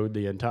the road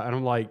the entire – and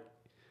I'm like,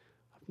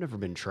 I've never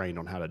been trained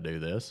on how to do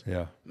this.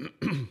 Yeah.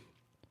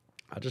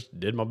 I just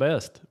did my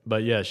best.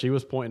 But, yeah, she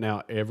was pointing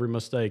out every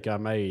mistake I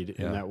made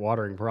in that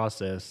watering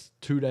process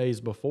 2 days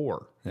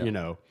before,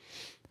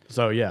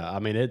 So, yeah, I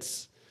mean,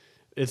 it's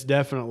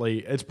definitely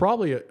 – it's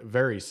probably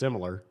very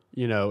similar,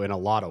 in a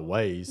lot of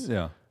ways.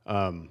 Yeah.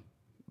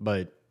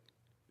 But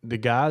the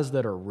guys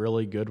that are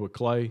really good with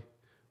clay,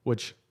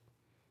 which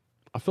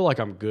I feel like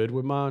I'm good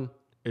with mine,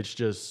 it's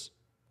just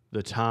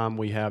the time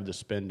we have to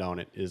spend on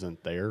it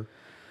isn't there.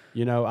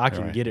 I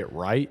can get it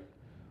right.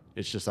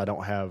 It's just I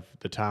don't have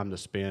the time to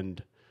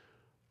spend.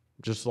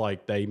 Just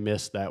like they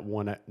missed that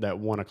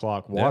 1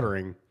 o'clock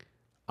watering,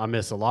 I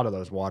miss a lot of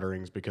those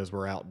waterings because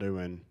we're out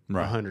doing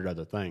 100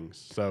 other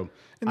things. So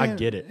I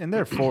get it. And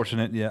they're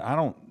fortunate. Yeah, I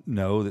don't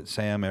know that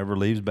Sam ever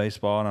leaves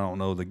baseball, and I don't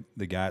know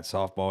the guy at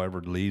softball ever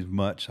leaves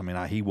much. I mean,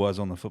 he was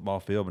on the football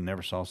field, but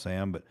never saw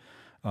Sam. But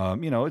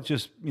it's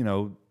just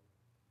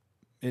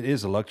it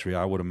is a luxury,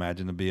 I would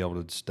imagine, to be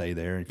able to stay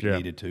there if you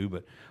needed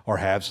to, or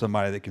have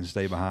somebody that can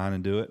stay behind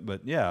and do it.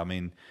 But yeah, I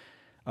mean,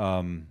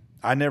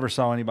 I never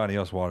saw anybody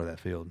else water that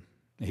field.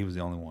 He was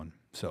the only one.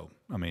 So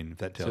I mean, if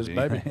that tells you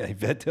anything, if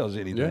that tells you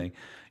anything,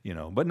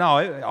 But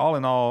no, all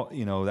in all,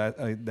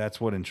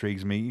 that's what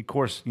intrigues me. Of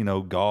course,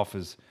 golf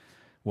is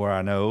where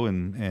I know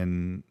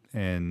and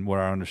where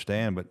I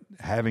understand. But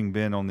having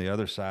been on the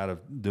other side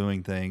of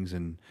doing things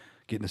and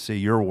getting to see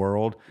your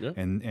world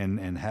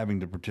and having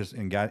to participate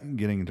and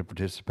getting to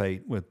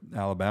participate with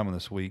Alabama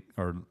this week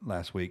or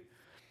last week,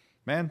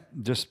 man,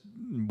 just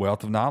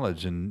wealth of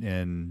knowledge and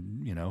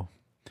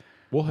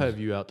we'll have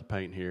you out to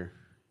paint here.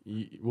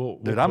 We'll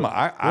put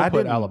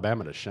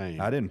Alabama to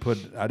shame. I didn't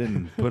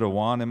put a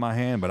wand in my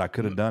hand, but I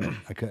could have done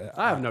it.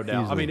 I have no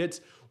doubt. Easily. I mean,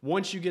 it's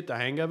once you get the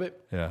hang of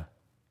it. Yeah.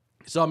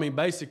 So I mean,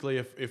 basically,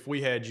 if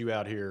we had you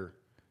out here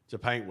to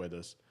paint with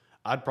us,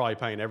 I'd probably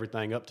paint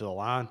everything up to the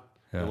line.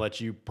 And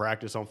let you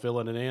practice on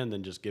filling it in,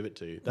 then just give it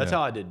to you. That's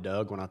how I did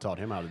Doug when I taught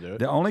him how to do it.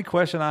 The only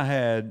question I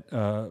had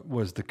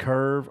was the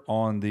curve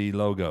on the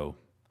logo.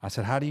 I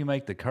said, "How do you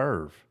make the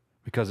curve?"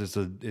 Because it's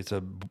an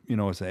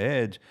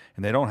edge,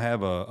 and they don't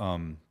have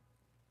a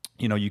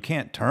you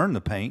can't turn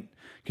the paint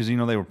because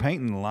they were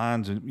painting the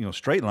lines and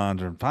straight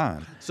lines are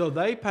fine. So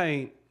they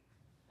paint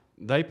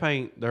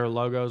their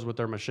logos with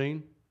their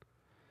machine.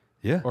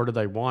 Yeah. Or do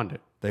they wand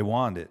it? They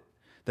wand it.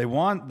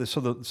 So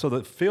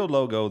the field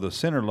logo, the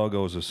center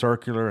logo is a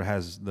circular,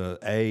 has the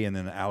A and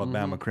then the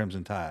Alabama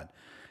Crimson Tide,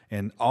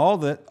 and all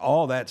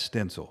that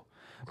stencil,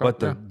 but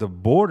the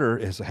border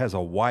has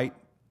a white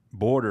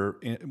border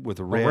with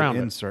a red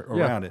insert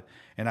around it.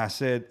 And I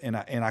said, and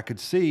I could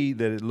see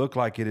that it looked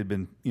like it had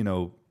been,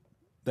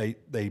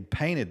 they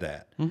painted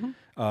that,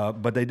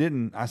 but they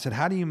didn't. I said,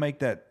 how do you make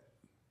that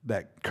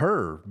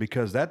curve,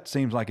 because that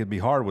seems like it'd be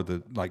hard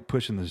with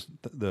pushing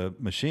the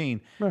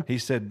machine. Yeah. He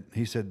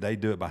said they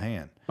do it by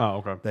hand.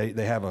 Oh, okay.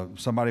 They have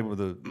somebody with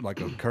a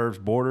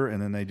curved border,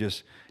 and then they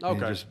just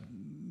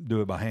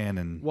do it by hand.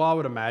 And well, I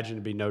would imagine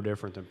it'd be no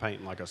different than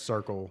painting like a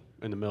circle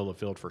in the middle of the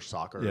field for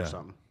soccer or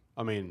something.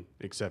 I mean,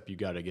 except you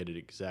got to get it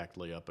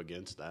exactly up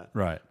against that.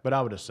 Right. But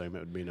I would assume it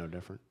would be no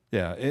different.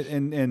 Yeah,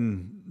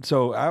 and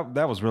so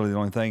that was really the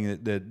only thing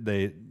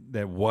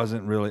that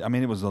wasn't really. I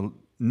mean, it was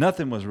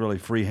nothing was really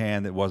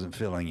freehand that wasn't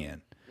filling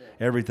in. Yeah.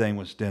 Everything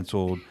was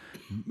stenciled,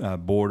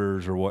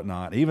 borders or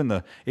whatnot. Even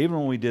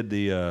when we did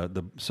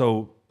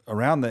so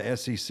around the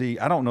SEC,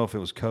 I don't know if it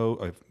was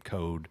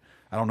code.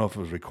 I don't know if it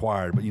was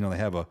required, but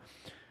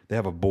they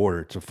have a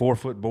border. It's a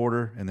 4-foot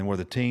border, and then where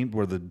the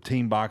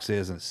team box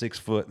is, and it's 6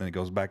 foot, and then it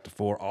goes back to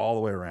 4 all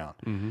the way around.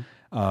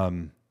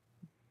 Mm-hmm.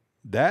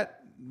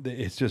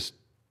 It's just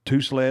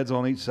 2 sleds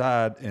on each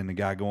side, and the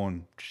guy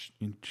going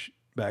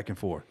back and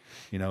forth,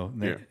 And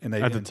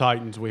at the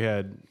Titans, we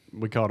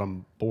called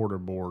them border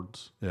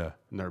boards. Yeah,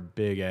 and they're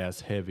big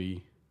ass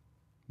heavy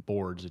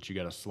boards that you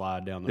got to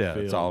slide down the field.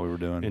 Yeah, that's all we were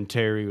doing. And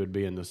Terry would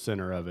be in the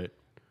center of it,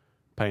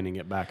 painting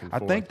it back and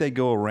forth. I think they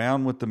go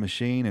around with the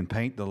machine and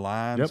paint the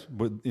lines.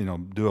 With,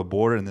 do a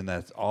border, and then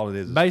that's all it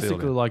is.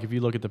 Basically, like if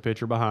you look at the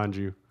picture behind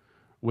you,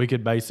 we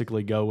could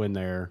basically go in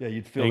there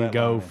and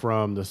go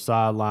from the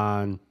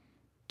sideline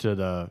to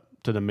the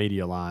to the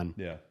media line.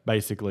 Yeah.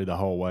 Basically the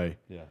whole way.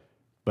 Yeah.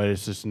 But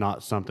it's just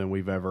not something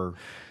we've ever.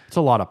 It's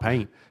a lot of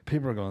paint.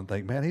 People are going to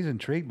think, man, he's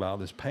intrigued by all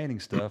this painting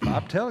stuff.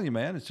 I'm telling you,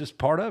 man, it's just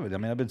part of it. I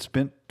mean, I've been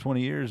spent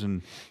 20 years,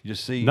 and you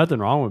just see Nothing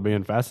wrong with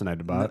being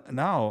fascinated by it.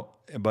 No,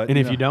 but and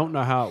if you don't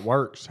know how it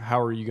works, how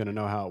are you going to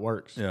know how it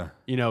works? Yeah.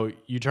 You know,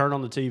 you turn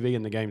on the TV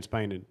and the game's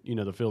painted. You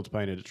know, the field's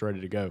painted. It's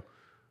ready to go.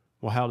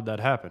 Well, how did that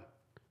happen?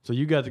 So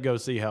you got to go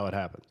see how it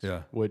happens.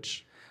 Yeah.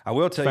 Which I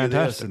will tell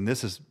fantastic. you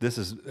this, and this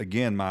is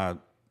again my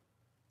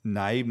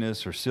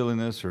naiveness or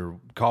silliness or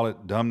call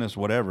it dumbness,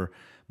 whatever.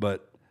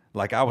 But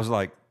like I was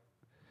like,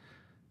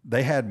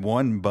 they had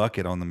one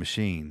bucket on the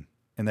machine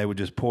and they would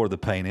just pour the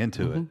paint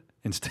into it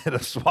instead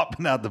of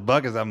swapping out the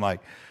buckets. I'm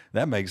like,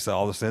 that makes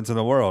all the sense in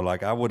the world.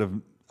 Like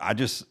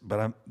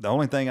the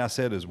only thing I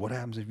said is, what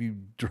happens if you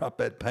drop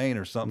that paint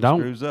or something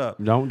screws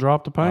up? Don't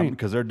drop the paint.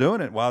 Because they're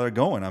doing it while they're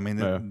going. I mean,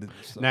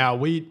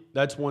 now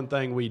that's one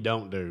thing we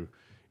don't do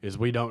is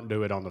we don't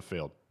do it on the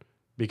field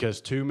because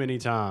too many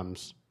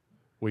times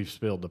we've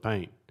spilled the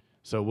paint.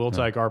 So we'll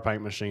take our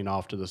paint machine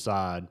off to the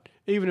side,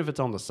 even if it's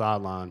on the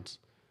sidelines,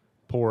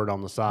 pour it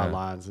on the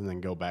sidelines, and then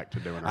go back to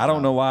doing it. I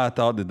don't know why I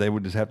thought that they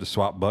would just have to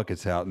swap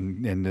buckets out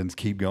and then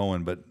keep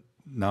going, but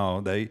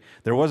no,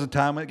 there was a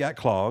time it got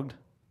clogged.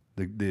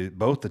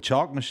 Both the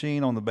chalk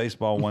machine on the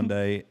baseball one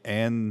day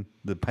and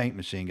the paint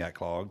machine got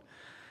clogged,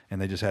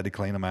 and they just had to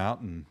clean them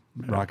out and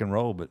rock and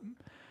roll. But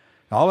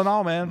all in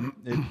all, man,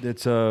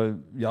 it's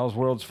y'all's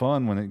world's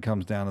fun when it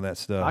comes down to that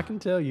stuff. I can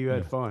tell you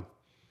had fun.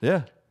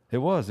 Yeah, it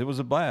was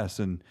a blast,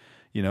 and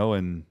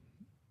and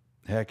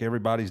heck,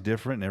 everybody's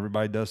different, and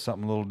everybody does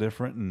something a little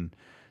different and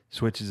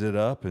switches it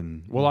up.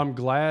 And well, I'm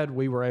glad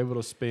we were able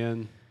to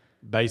spend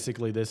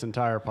basically this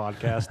entire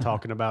podcast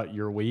talking about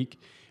your week.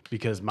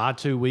 Because my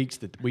 2 weeks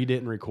that we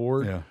didn't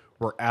record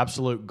were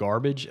absolute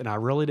garbage, and I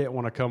really didn't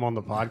want to come on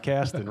the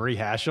podcast and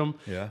rehash them.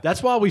 Yeah.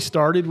 That's why we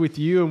started with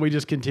you, and we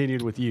just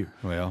continued with you.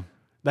 Well,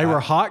 they were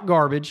hot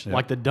garbage,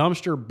 like the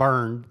dumpster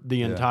burned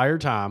the entire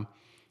time.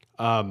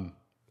 I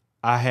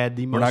had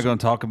the most... We're not going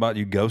to talk about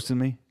you ghosting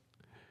me?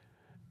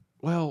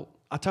 Well,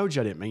 I told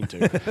you I didn't mean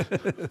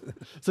to.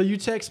 So you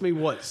text me,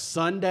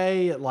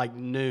 Sunday at like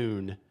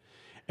noon,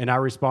 and I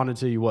responded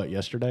to you,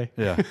 yesterday?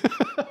 Yeah.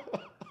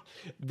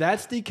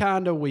 That's the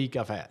kind of week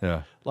I've had.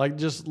 Yeah. Like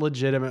just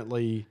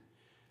legitimately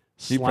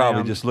You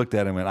probably just looked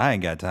at him and went, I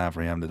ain't got time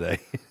for him today.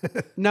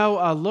 No,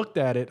 I looked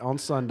at it on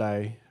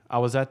Sunday. I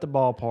was at the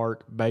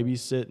ballpark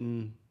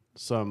babysitting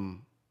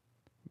some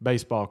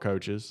baseball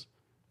coaches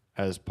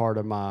as part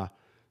of my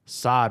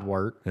side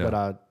work that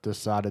I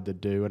decided to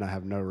do, and I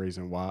have no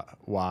reason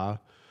why.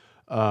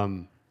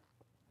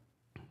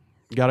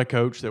 Got a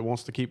coach that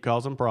wants to keep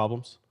causing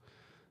problems.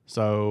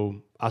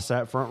 So I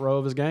sat front row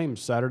of his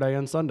games Saturday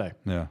and Sunday.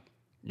 Yeah.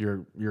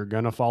 You're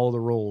gonna follow the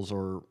rules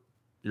or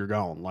you're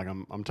gone. Like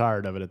I'm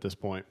tired of it at this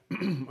point.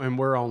 And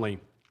we're only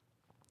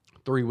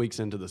 3 weeks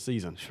into the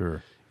season.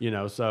 Sure.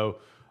 So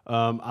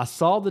I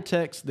saw the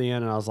text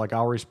then and I was like,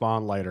 I'll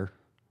respond later.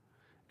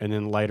 And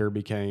then later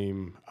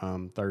became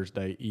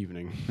Thursday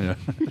evening. Yeah.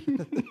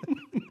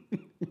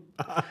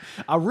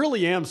 I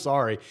really am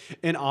sorry.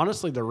 And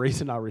honestly, the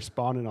reason I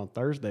responded on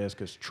Thursday is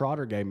because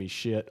Trotter gave me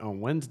shit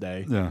on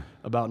Wednesday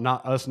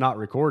about us not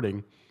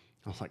recording.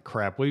 I was like,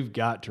 crap, we've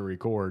got to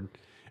record.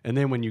 And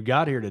then when you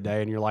got here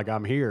today and you're like,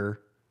 I'm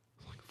here,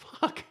 I was like,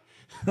 fuck,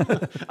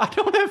 I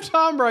don't have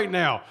time right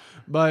now.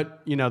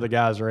 But, the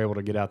guys are able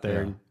to get out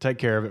there and take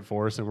care of it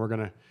for us, and we're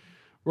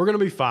gonna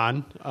be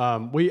fine.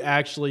 We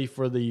actually,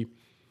 for the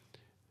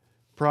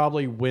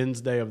probably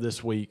Wednesday of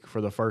this week, for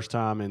the first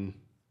time in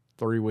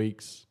 3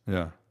 weeks,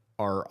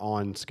 are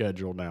on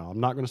schedule now.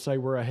 I'm not going to say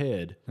we're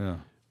ahead,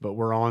 but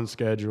we're on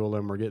schedule,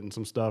 and we're getting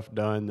some stuff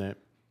done that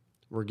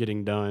we're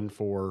getting done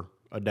for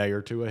a day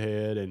or two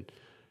ahead, and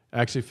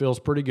actually feels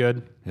pretty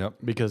good. Yep.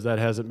 Because that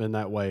hasn't been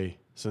that way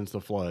since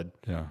the flood.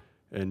 Yeah.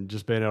 And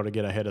just being able to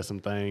get ahead of some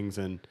things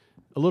and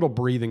a little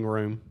breathing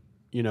room,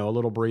 to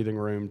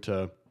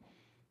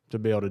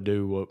be able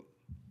to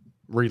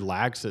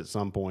relax at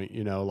some point,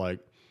 like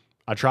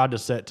I tried to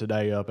set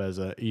today up as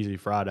an easy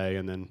Friday,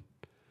 and then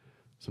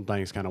some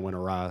things kind of went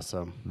awry.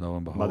 So lo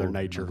and behold, Mother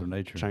Nature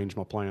changed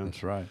my plans.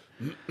 That's right.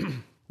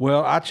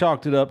 Well, I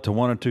chalked it up to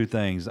one or two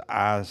things.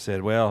 I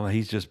said, well,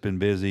 he's just been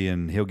busy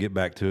and he'll get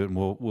back to it, and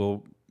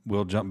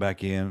we'll jump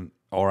back in.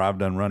 Or I've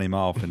done run him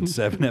off in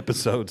 7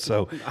 episodes.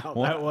 So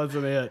that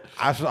wasn't it.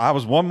 I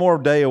was one more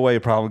day away,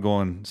 probably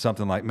going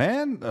something like,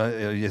 man,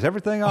 is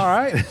everything all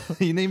right?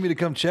 You need me to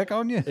come check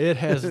on you? It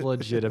has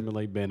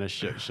legitimately been a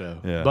shit show,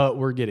 Yeah. but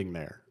we're getting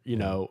there.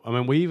 I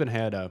mean, we even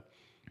had a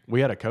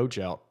coach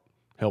out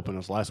helping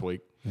us last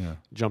week. Yeah.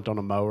 Jumped on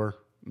a mower,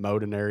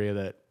 mowed an area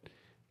that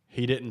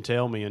he didn't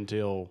tell me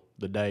until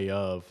the day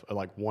of,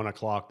 like 1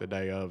 o'clock the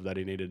day of, that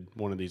he needed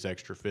one of these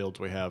extra fields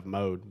we have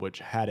mowed, which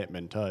hadn't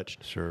been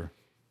touched. Sure.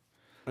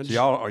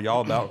 So are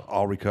y'all about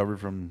all recovered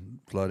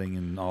from flooding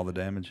and all the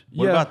damage?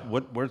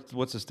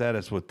 What's the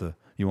status with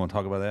you want to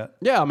talk about that?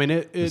 Yeah, I mean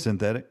the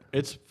synthetic?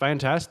 It's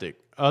fantastic.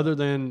 Other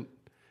than,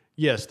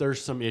 yes,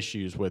 there's some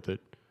issues with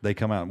it. They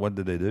come out. What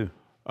did they do?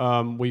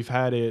 We've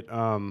had it.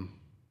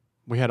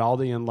 we had all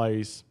the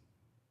inlays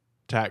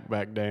tacked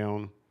back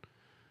down.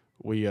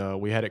 We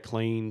had it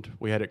cleaned,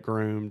 we had it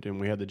groomed, and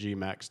we had the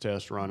G-Max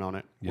test run on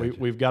it. Gotcha.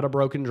 We've got a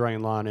broken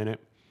drain line in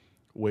it,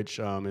 which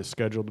is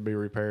scheduled to be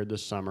repaired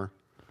this summer.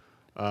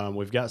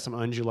 We've got some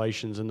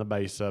undulations in the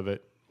base of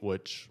it,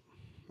 which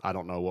I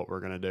don't know what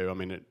we're going to do. I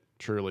mean,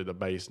 truly the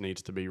base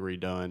needs to be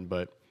redone,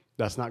 but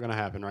that's not going to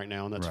happen right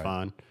now, and that's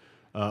fine.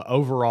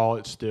 Overall,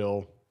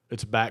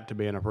 it's back to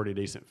being a pretty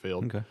decent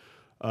field.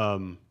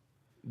 Okay.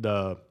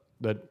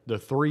 The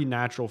 3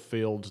 natural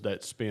fields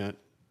that spent,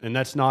 and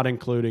that's not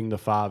including the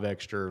 5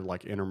 extra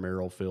like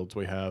intramural fields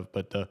we have,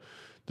 but the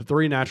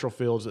 3 natural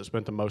fields that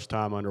spent the most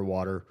time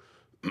underwater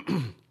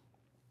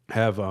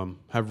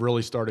have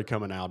really started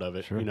coming out of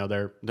it. Sure. You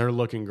know, they're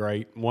looking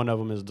great. One of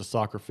them is the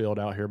soccer field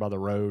out here by the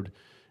road.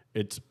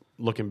 It's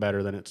looking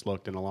better than it's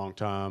looked in a long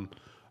time.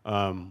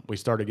 We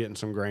started getting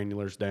some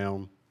granulars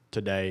down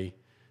today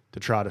to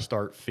try to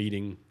start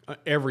feeding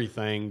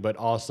everything, but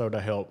also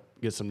to help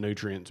get some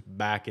nutrients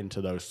back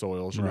into those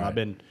soils. You know,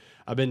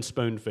 I've been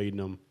spoon feeding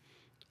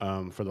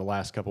them for the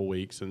last couple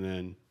weeks, and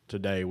then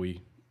today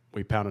we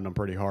pounded them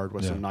pretty hard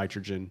with some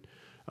nitrogen,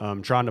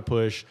 trying to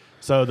push.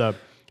 So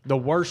the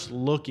worst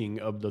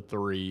looking of the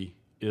 3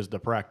 is the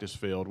practice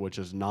field, which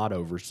is not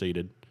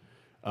overseeded.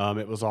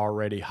 It was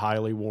already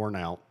highly worn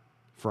out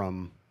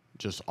from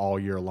just all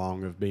year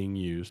long of being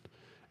used,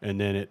 and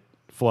then it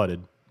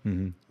flooded.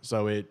 Mm-hmm.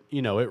 So it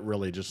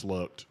really just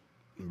looked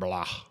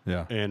blah.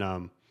 Yeah.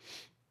 And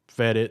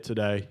fed it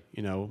today,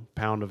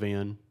 pound of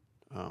in,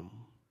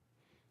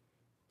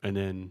 and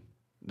then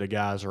the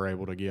guys are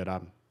able to get.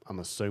 I'm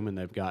assuming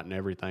they've gotten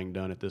everything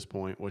done at this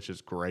point, which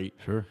is great.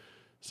 Sure.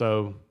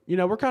 So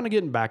we're kind of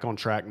getting back on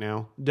track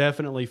now.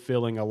 Definitely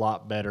feeling a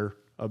lot better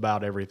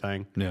about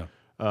everything. Yeah.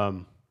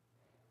 And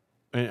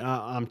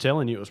I'm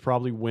telling you, it was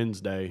probably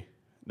Wednesday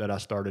that I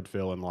started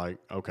feeling like,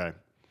 okay,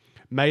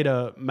 made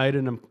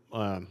an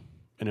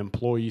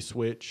employee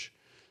switch.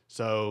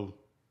 So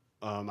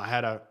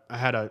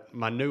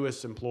my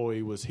newest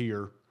employee was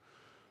here,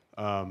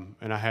 and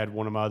I had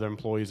one of my other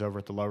employees over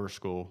at the lower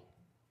school.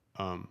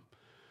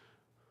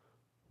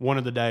 One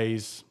of the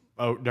days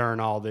during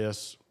all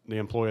this, the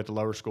employee at the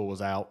lower school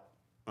was out.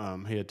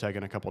 He had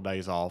taken a couple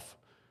days off,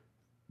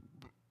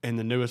 and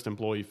the newest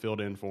employee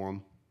filled in for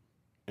him,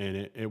 and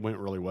it went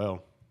really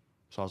well.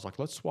 So I was like,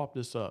 let's swap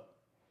this up.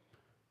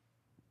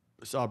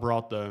 So I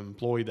brought the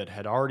employee that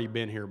had already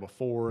been here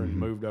before and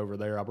moved over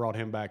there. I brought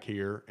him back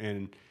here,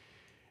 and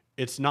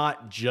it's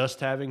not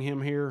just having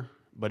him here,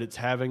 but it's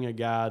having a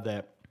guy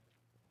that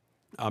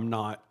I'm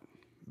not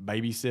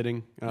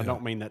babysitting. And I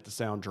don't mean that to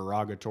sound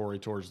derogatory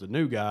towards the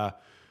new guy,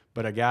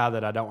 but a guy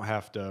that I don't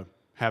have to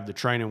have the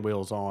training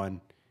wheels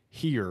on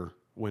here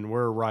when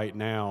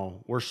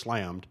we're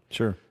slammed.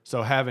 Sure.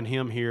 So having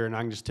him here, and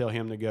I can just tell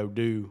him to go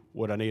do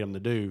what I need him to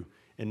do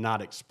and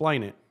not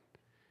explain it,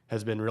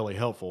 has been really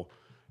helpful.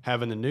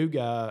 Having the new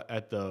guy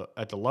at the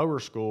lower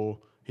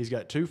school, he's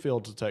got 2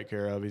 fields to take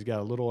care of. He's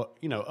got a little,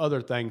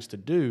 other things to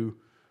do,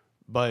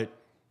 but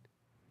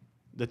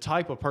the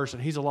type of person,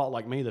 he's a lot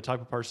like me, the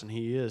type of person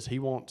he is, he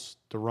wants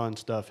to run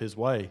stuff his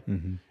way,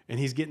 and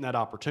he's getting that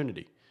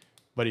opportunity.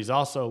 But he's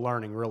also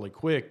learning really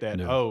quick that,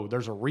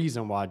 there's a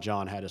reason why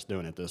John had us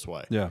doing it this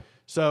way. Yeah.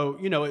 So,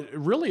 it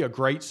really a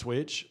great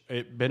switch.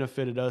 It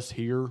benefited us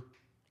here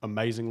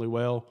amazingly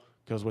well,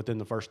 because within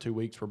the first 2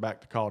 weeks, we're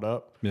back to caught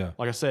up. Yeah.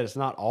 Like I said, it's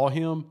not all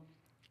him,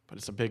 but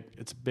it's a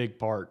big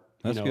part,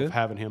 That's good. of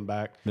having him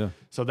back. Yeah.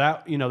 So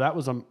that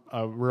was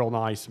a real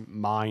nice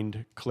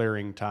mind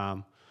clearing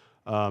time.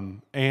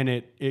 And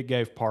it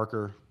gave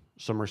Parker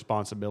some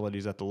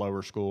responsibilities at the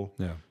lower school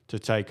to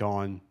take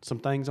on some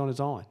things on his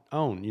own,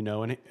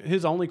 and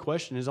his only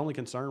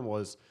concern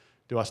was,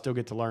 do I still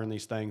get to learn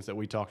these things that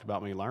we talked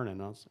about me learning?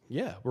 And I was like,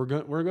 yeah, we're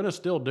going to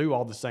still do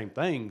all the same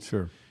things.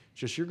 Sure.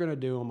 Just you're going to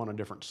do them on a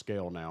different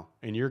scale now,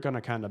 and you're going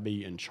to kind of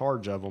be in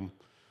charge of them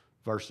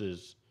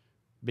versus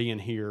being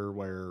here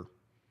where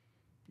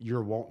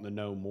you're wanting to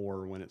know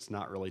more when it's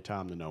not really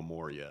time to know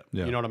more yet.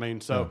 Yeah. You know what I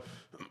mean? So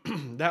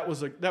that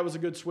was a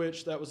good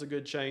switch. That was a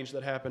good change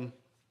that happened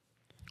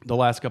the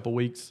last couple of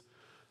weeks.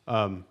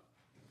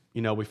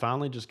 We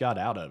finally just got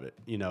out of it.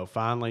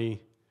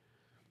 Finally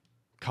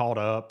caught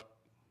up,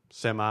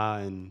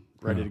 semi, and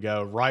ready to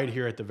go right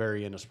here at the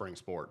very end of spring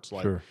sports.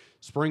 Like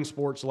spring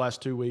sports the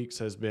last 2 weeks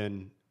has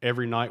been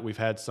every night we've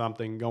had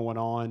something going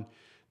on.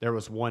 There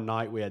was one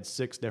night we had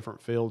 6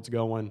 different fields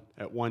going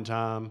at one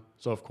time.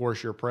 So, of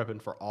course, you're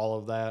prepping for all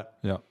of that.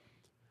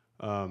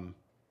 Yeah.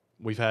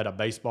 We've had a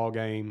baseball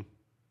game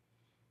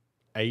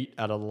 8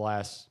 out of the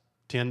last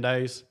 10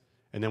 days,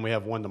 and then we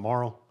have one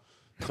tomorrow.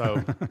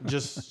 So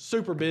just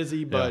super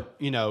busy, but,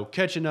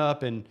 catching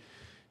up and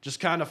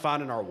just kind of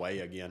finding our way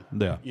again.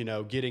 Yeah.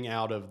 Getting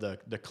out of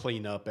the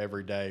cleanup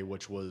every day,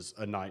 which was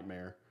a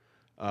nightmare.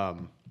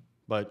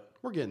 But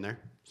we're getting there.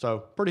 So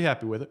pretty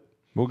happy with it.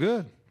 Well,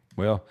 good.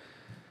 Well,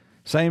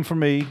 same for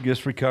me,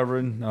 just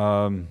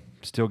recovering.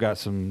 Still got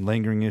some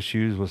lingering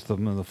issues with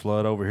some of the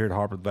flood over here at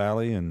Harpeth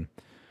Valley, and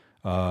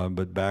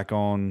but back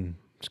on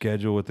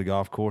schedule with the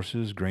golf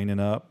courses, greening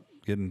up,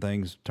 getting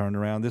things turned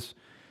around. This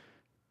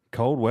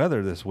cold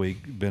weather this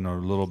week been a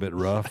little bit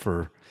rough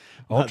for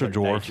Ultra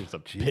Dwarf. Nature's a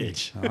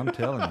bitch. I'm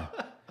telling you.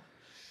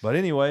 But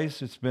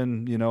anyways, it's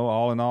been,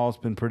 all in all, it's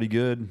been pretty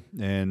good.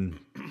 And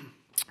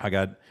I'm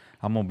going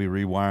to be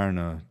rewiring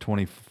a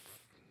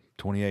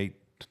 28,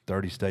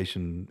 30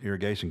 station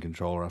irrigation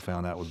controller. I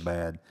found out was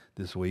bad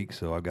this week,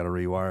 so I've got to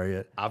rewire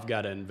it. I've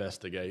got to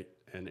investigate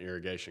an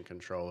irrigation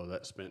controller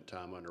that spent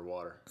time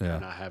underwater,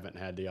 and I haven't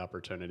had the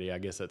opportunity. I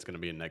guess that's going to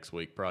be a next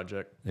week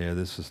project. Yeah,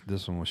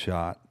 this one was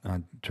shot.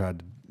 I tried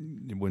to,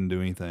 it wouldn't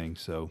do anything,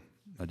 so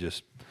I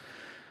just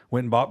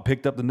went and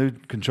picked up the new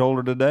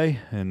controller today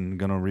and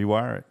going to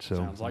rewire it. So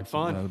sounds like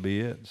fun. That'll be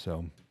it.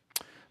 So,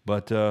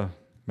 but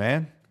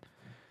man,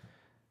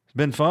 it's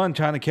been fun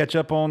trying to catch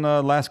up on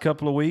the last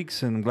couple of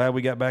weeks, and I'm glad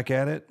we got back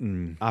at it.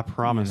 And I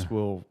promise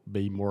we'll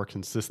be more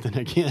consistent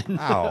again.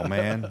 Oh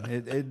man,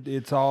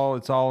 it's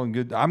all in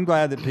good. I'm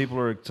glad that people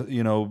are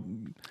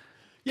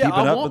yeah, keeping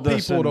I up want with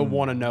us people to and-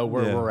 want to know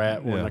where yeah, we're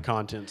at when yeah. the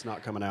content's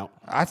not coming out.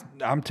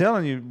 I'm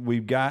telling you,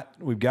 we've got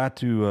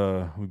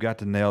to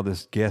nail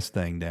this guest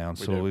thing down.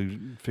 So we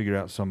figure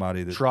out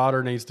somebody that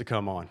Trotter needs to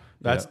come on.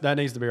 That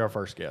needs to be our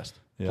first guest.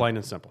 Yeah. Plain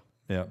and simple.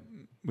 Yeah,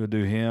 we'll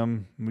do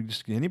him. We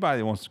just anybody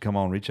that wants to come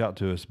on, reach out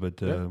to us.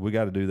 But we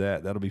got to do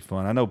that. That'll be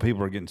fun. I know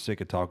people are getting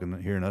sick of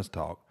hearing us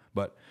talk,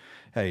 but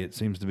hey, it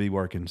seems to be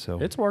working.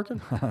 So It's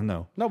working. I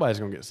know. Nobody's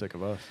gonna get sick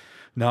of us.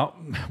 No,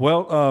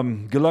 well,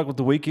 good luck with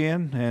the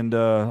weekend and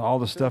all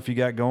the stuff you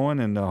got going,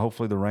 and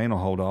hopefully the rain will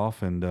hold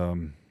off.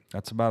 And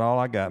that's about all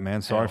I got,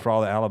 man. Sorry for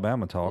all the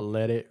Alabama talk.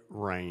 Let it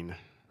rain.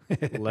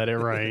 Let it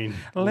rain.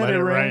 Let it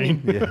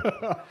rain.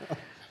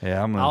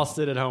 Yeah, I'll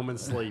sit at home and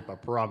sleep. I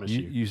promise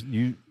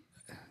you.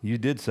 You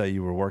did say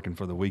you were working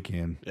for the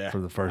weekend for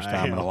the first I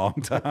time in am. a long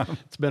time.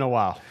 It's been a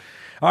while.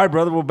 All right,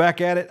 brother, we're back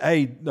at it.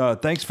 Hey,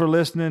 thanks for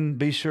listening.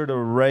 Be sure to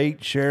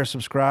rate, share,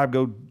 subscribe.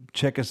 Go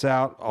check us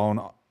out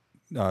on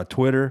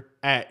Twitter.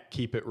 At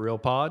Keep It Real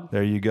Pod.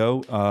 There you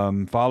go.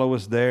 Follow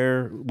us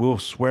there. We'll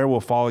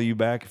follow you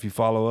back if you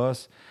follow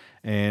us.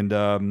 And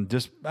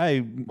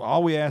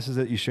all we ask is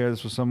that you share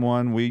this with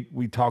someone.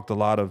 We talked a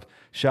lot of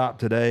shop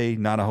today,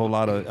 not a whole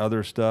lot of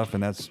other stuff,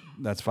 and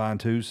that's fine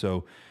too.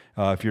 So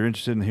if you're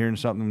interested in hearing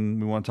something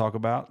we want to talk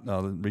about,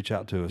 reach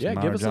out to us. Yeah,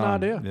 Mine give or us John. an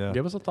idea. Yeah.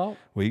 Give us a thought.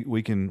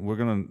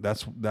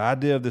 That's the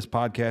idea of this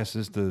podcast,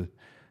 is to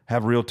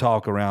have real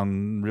talk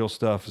around real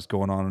stuff that's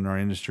going on in our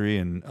industry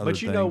and other But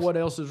things. you know what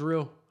else is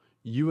real?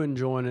 You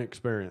enjoying an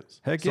experience.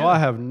 Heck so yeah. I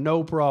have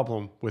no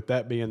problem with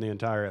that being the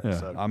entire Yeah.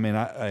 episode. I mean,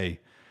 And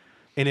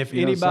if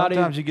you know, anybody,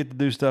 sometimes you get to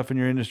do stuff in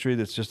your industry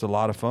that's just a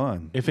lot of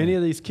fun. if any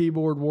of these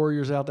keyboard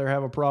warriors out there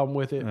have a problem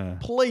with it,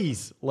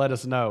 please let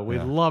us know.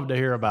 We'd love to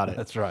hear about it.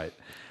 That's right.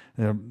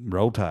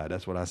 Roll Tide.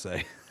 That's what I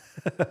say.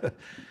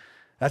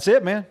 That's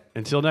it, man.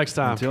 Until next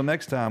time. Until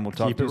next time, we'll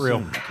talk Keep to it you real.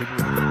 soon. Keep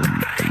it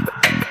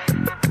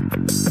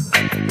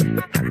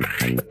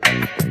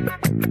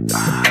real.